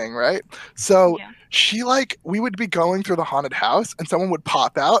kind of thing, right? So Yeah. she like, we would be going through the haunted house and someone would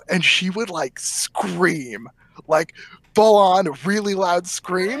pop out and she would like scream, like full on really loud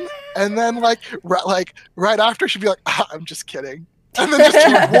scream, and then like right after she'd be like, I'm just kidding. And then just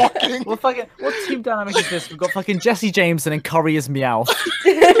keep walking. Well, fucking, what team dynamic is this? We've got fucking Jesse Jameson and Curry as Meow.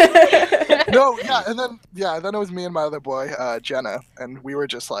 No, yeah, and then it was me and my other boy, Jenna, and we were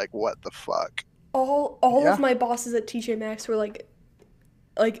just like, what the fuck? all Yeah. of my bosses at TJ Maxx were like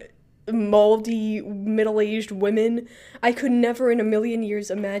moldy middle-aged women. I could never in a million years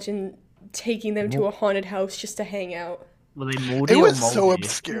imagine taking them to a haunted house just to hang out. Were they moldy It or was so moldy?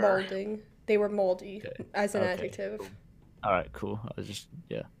 obscure. Molding. They were moldy Okay. as an Okay, adjective. cool. All right, cool. I was just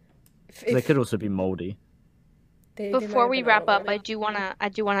If They could also be moldy. they might Before have we been wrap up, unaware. I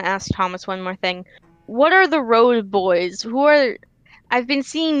do wanna ask Thomas one more thing. What are the road boys? I've been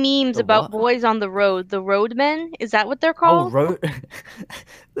seeing memes The about what? boys on the road. The roadmen? Is that what they're Oh, called? road.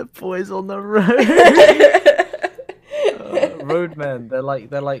 The boys on the road. Roadmen.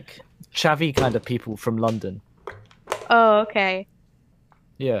 They're like chavvy kind of people from London. Oh, okay.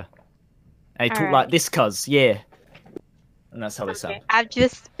 Yeah. They talk Alright. like this, cuz. Yeah. And that's how they sound. Okay. I've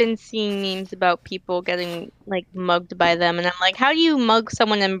just been seeing memes about people getting like mugged by them, and I'm like, how do you mug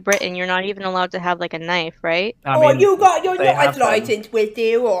someone in Britain? You're not even allowed to have like a knife, right? I mean, you got your they have them. license with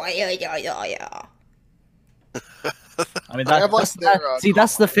you? Oh, yeah. I mean, I have, like, that's, their, see,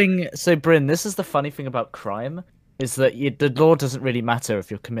 that's the thing. So, Bryn, this is the funny thing about crime, is that the law doesn't really matter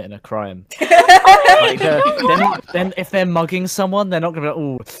if you're committing a crime. Like, they're not, then if they're mugging someone, they're not gonna be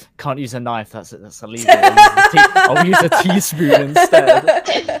like, oh, can't use a knife. That's illegal. I'll use a teaspoon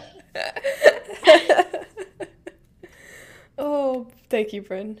instead. Oh, thank you,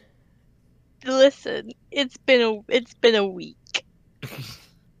 Bryn. Listen, it's been a week.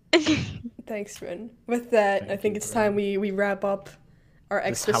 Thanks, Bryn. With that, Thank I think you, it's Bryn. time we wrap up our This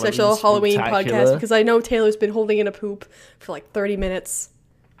extra special Halloween Halloween podcast Spooktacular. because I know Taylor's been holding in a poop for like 30 minutes.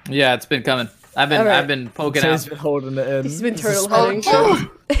 Yeah, it's been coming. I've Alright. been poking Taylor's out. been holding it in. He's been This is turtle so-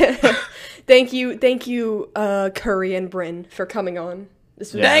 heading. Thank you, Curry and Bryn, for coming on.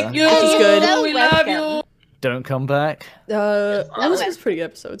 This was Yeah. Thank you. This is good. So We love you. welcome. Don't come back. Well, this was a pretty good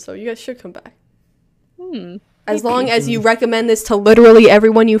episode, so you guys should come back. Hmm. As long as you recommend this to literally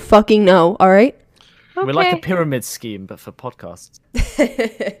everyone you fucking know, alright? We're like a Okay. pyramid scheme, but for podcasts.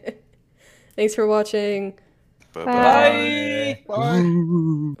 Thanks for watching. Bye-bye. Bye.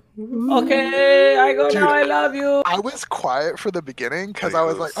 Bye. Okay, I go Dude. now. I love you. I was quiet for the beginning because There I he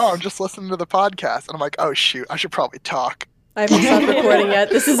was like, goes. oh, I'm just listening to the podcast, and I'm like, oh shoot, I should probably talk. I haven't stopped recording yet.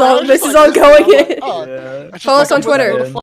 This is I all was just like going listening, I'm like, in. oh, Yeah. I just Follow us like, on I'm listening to Twitter. the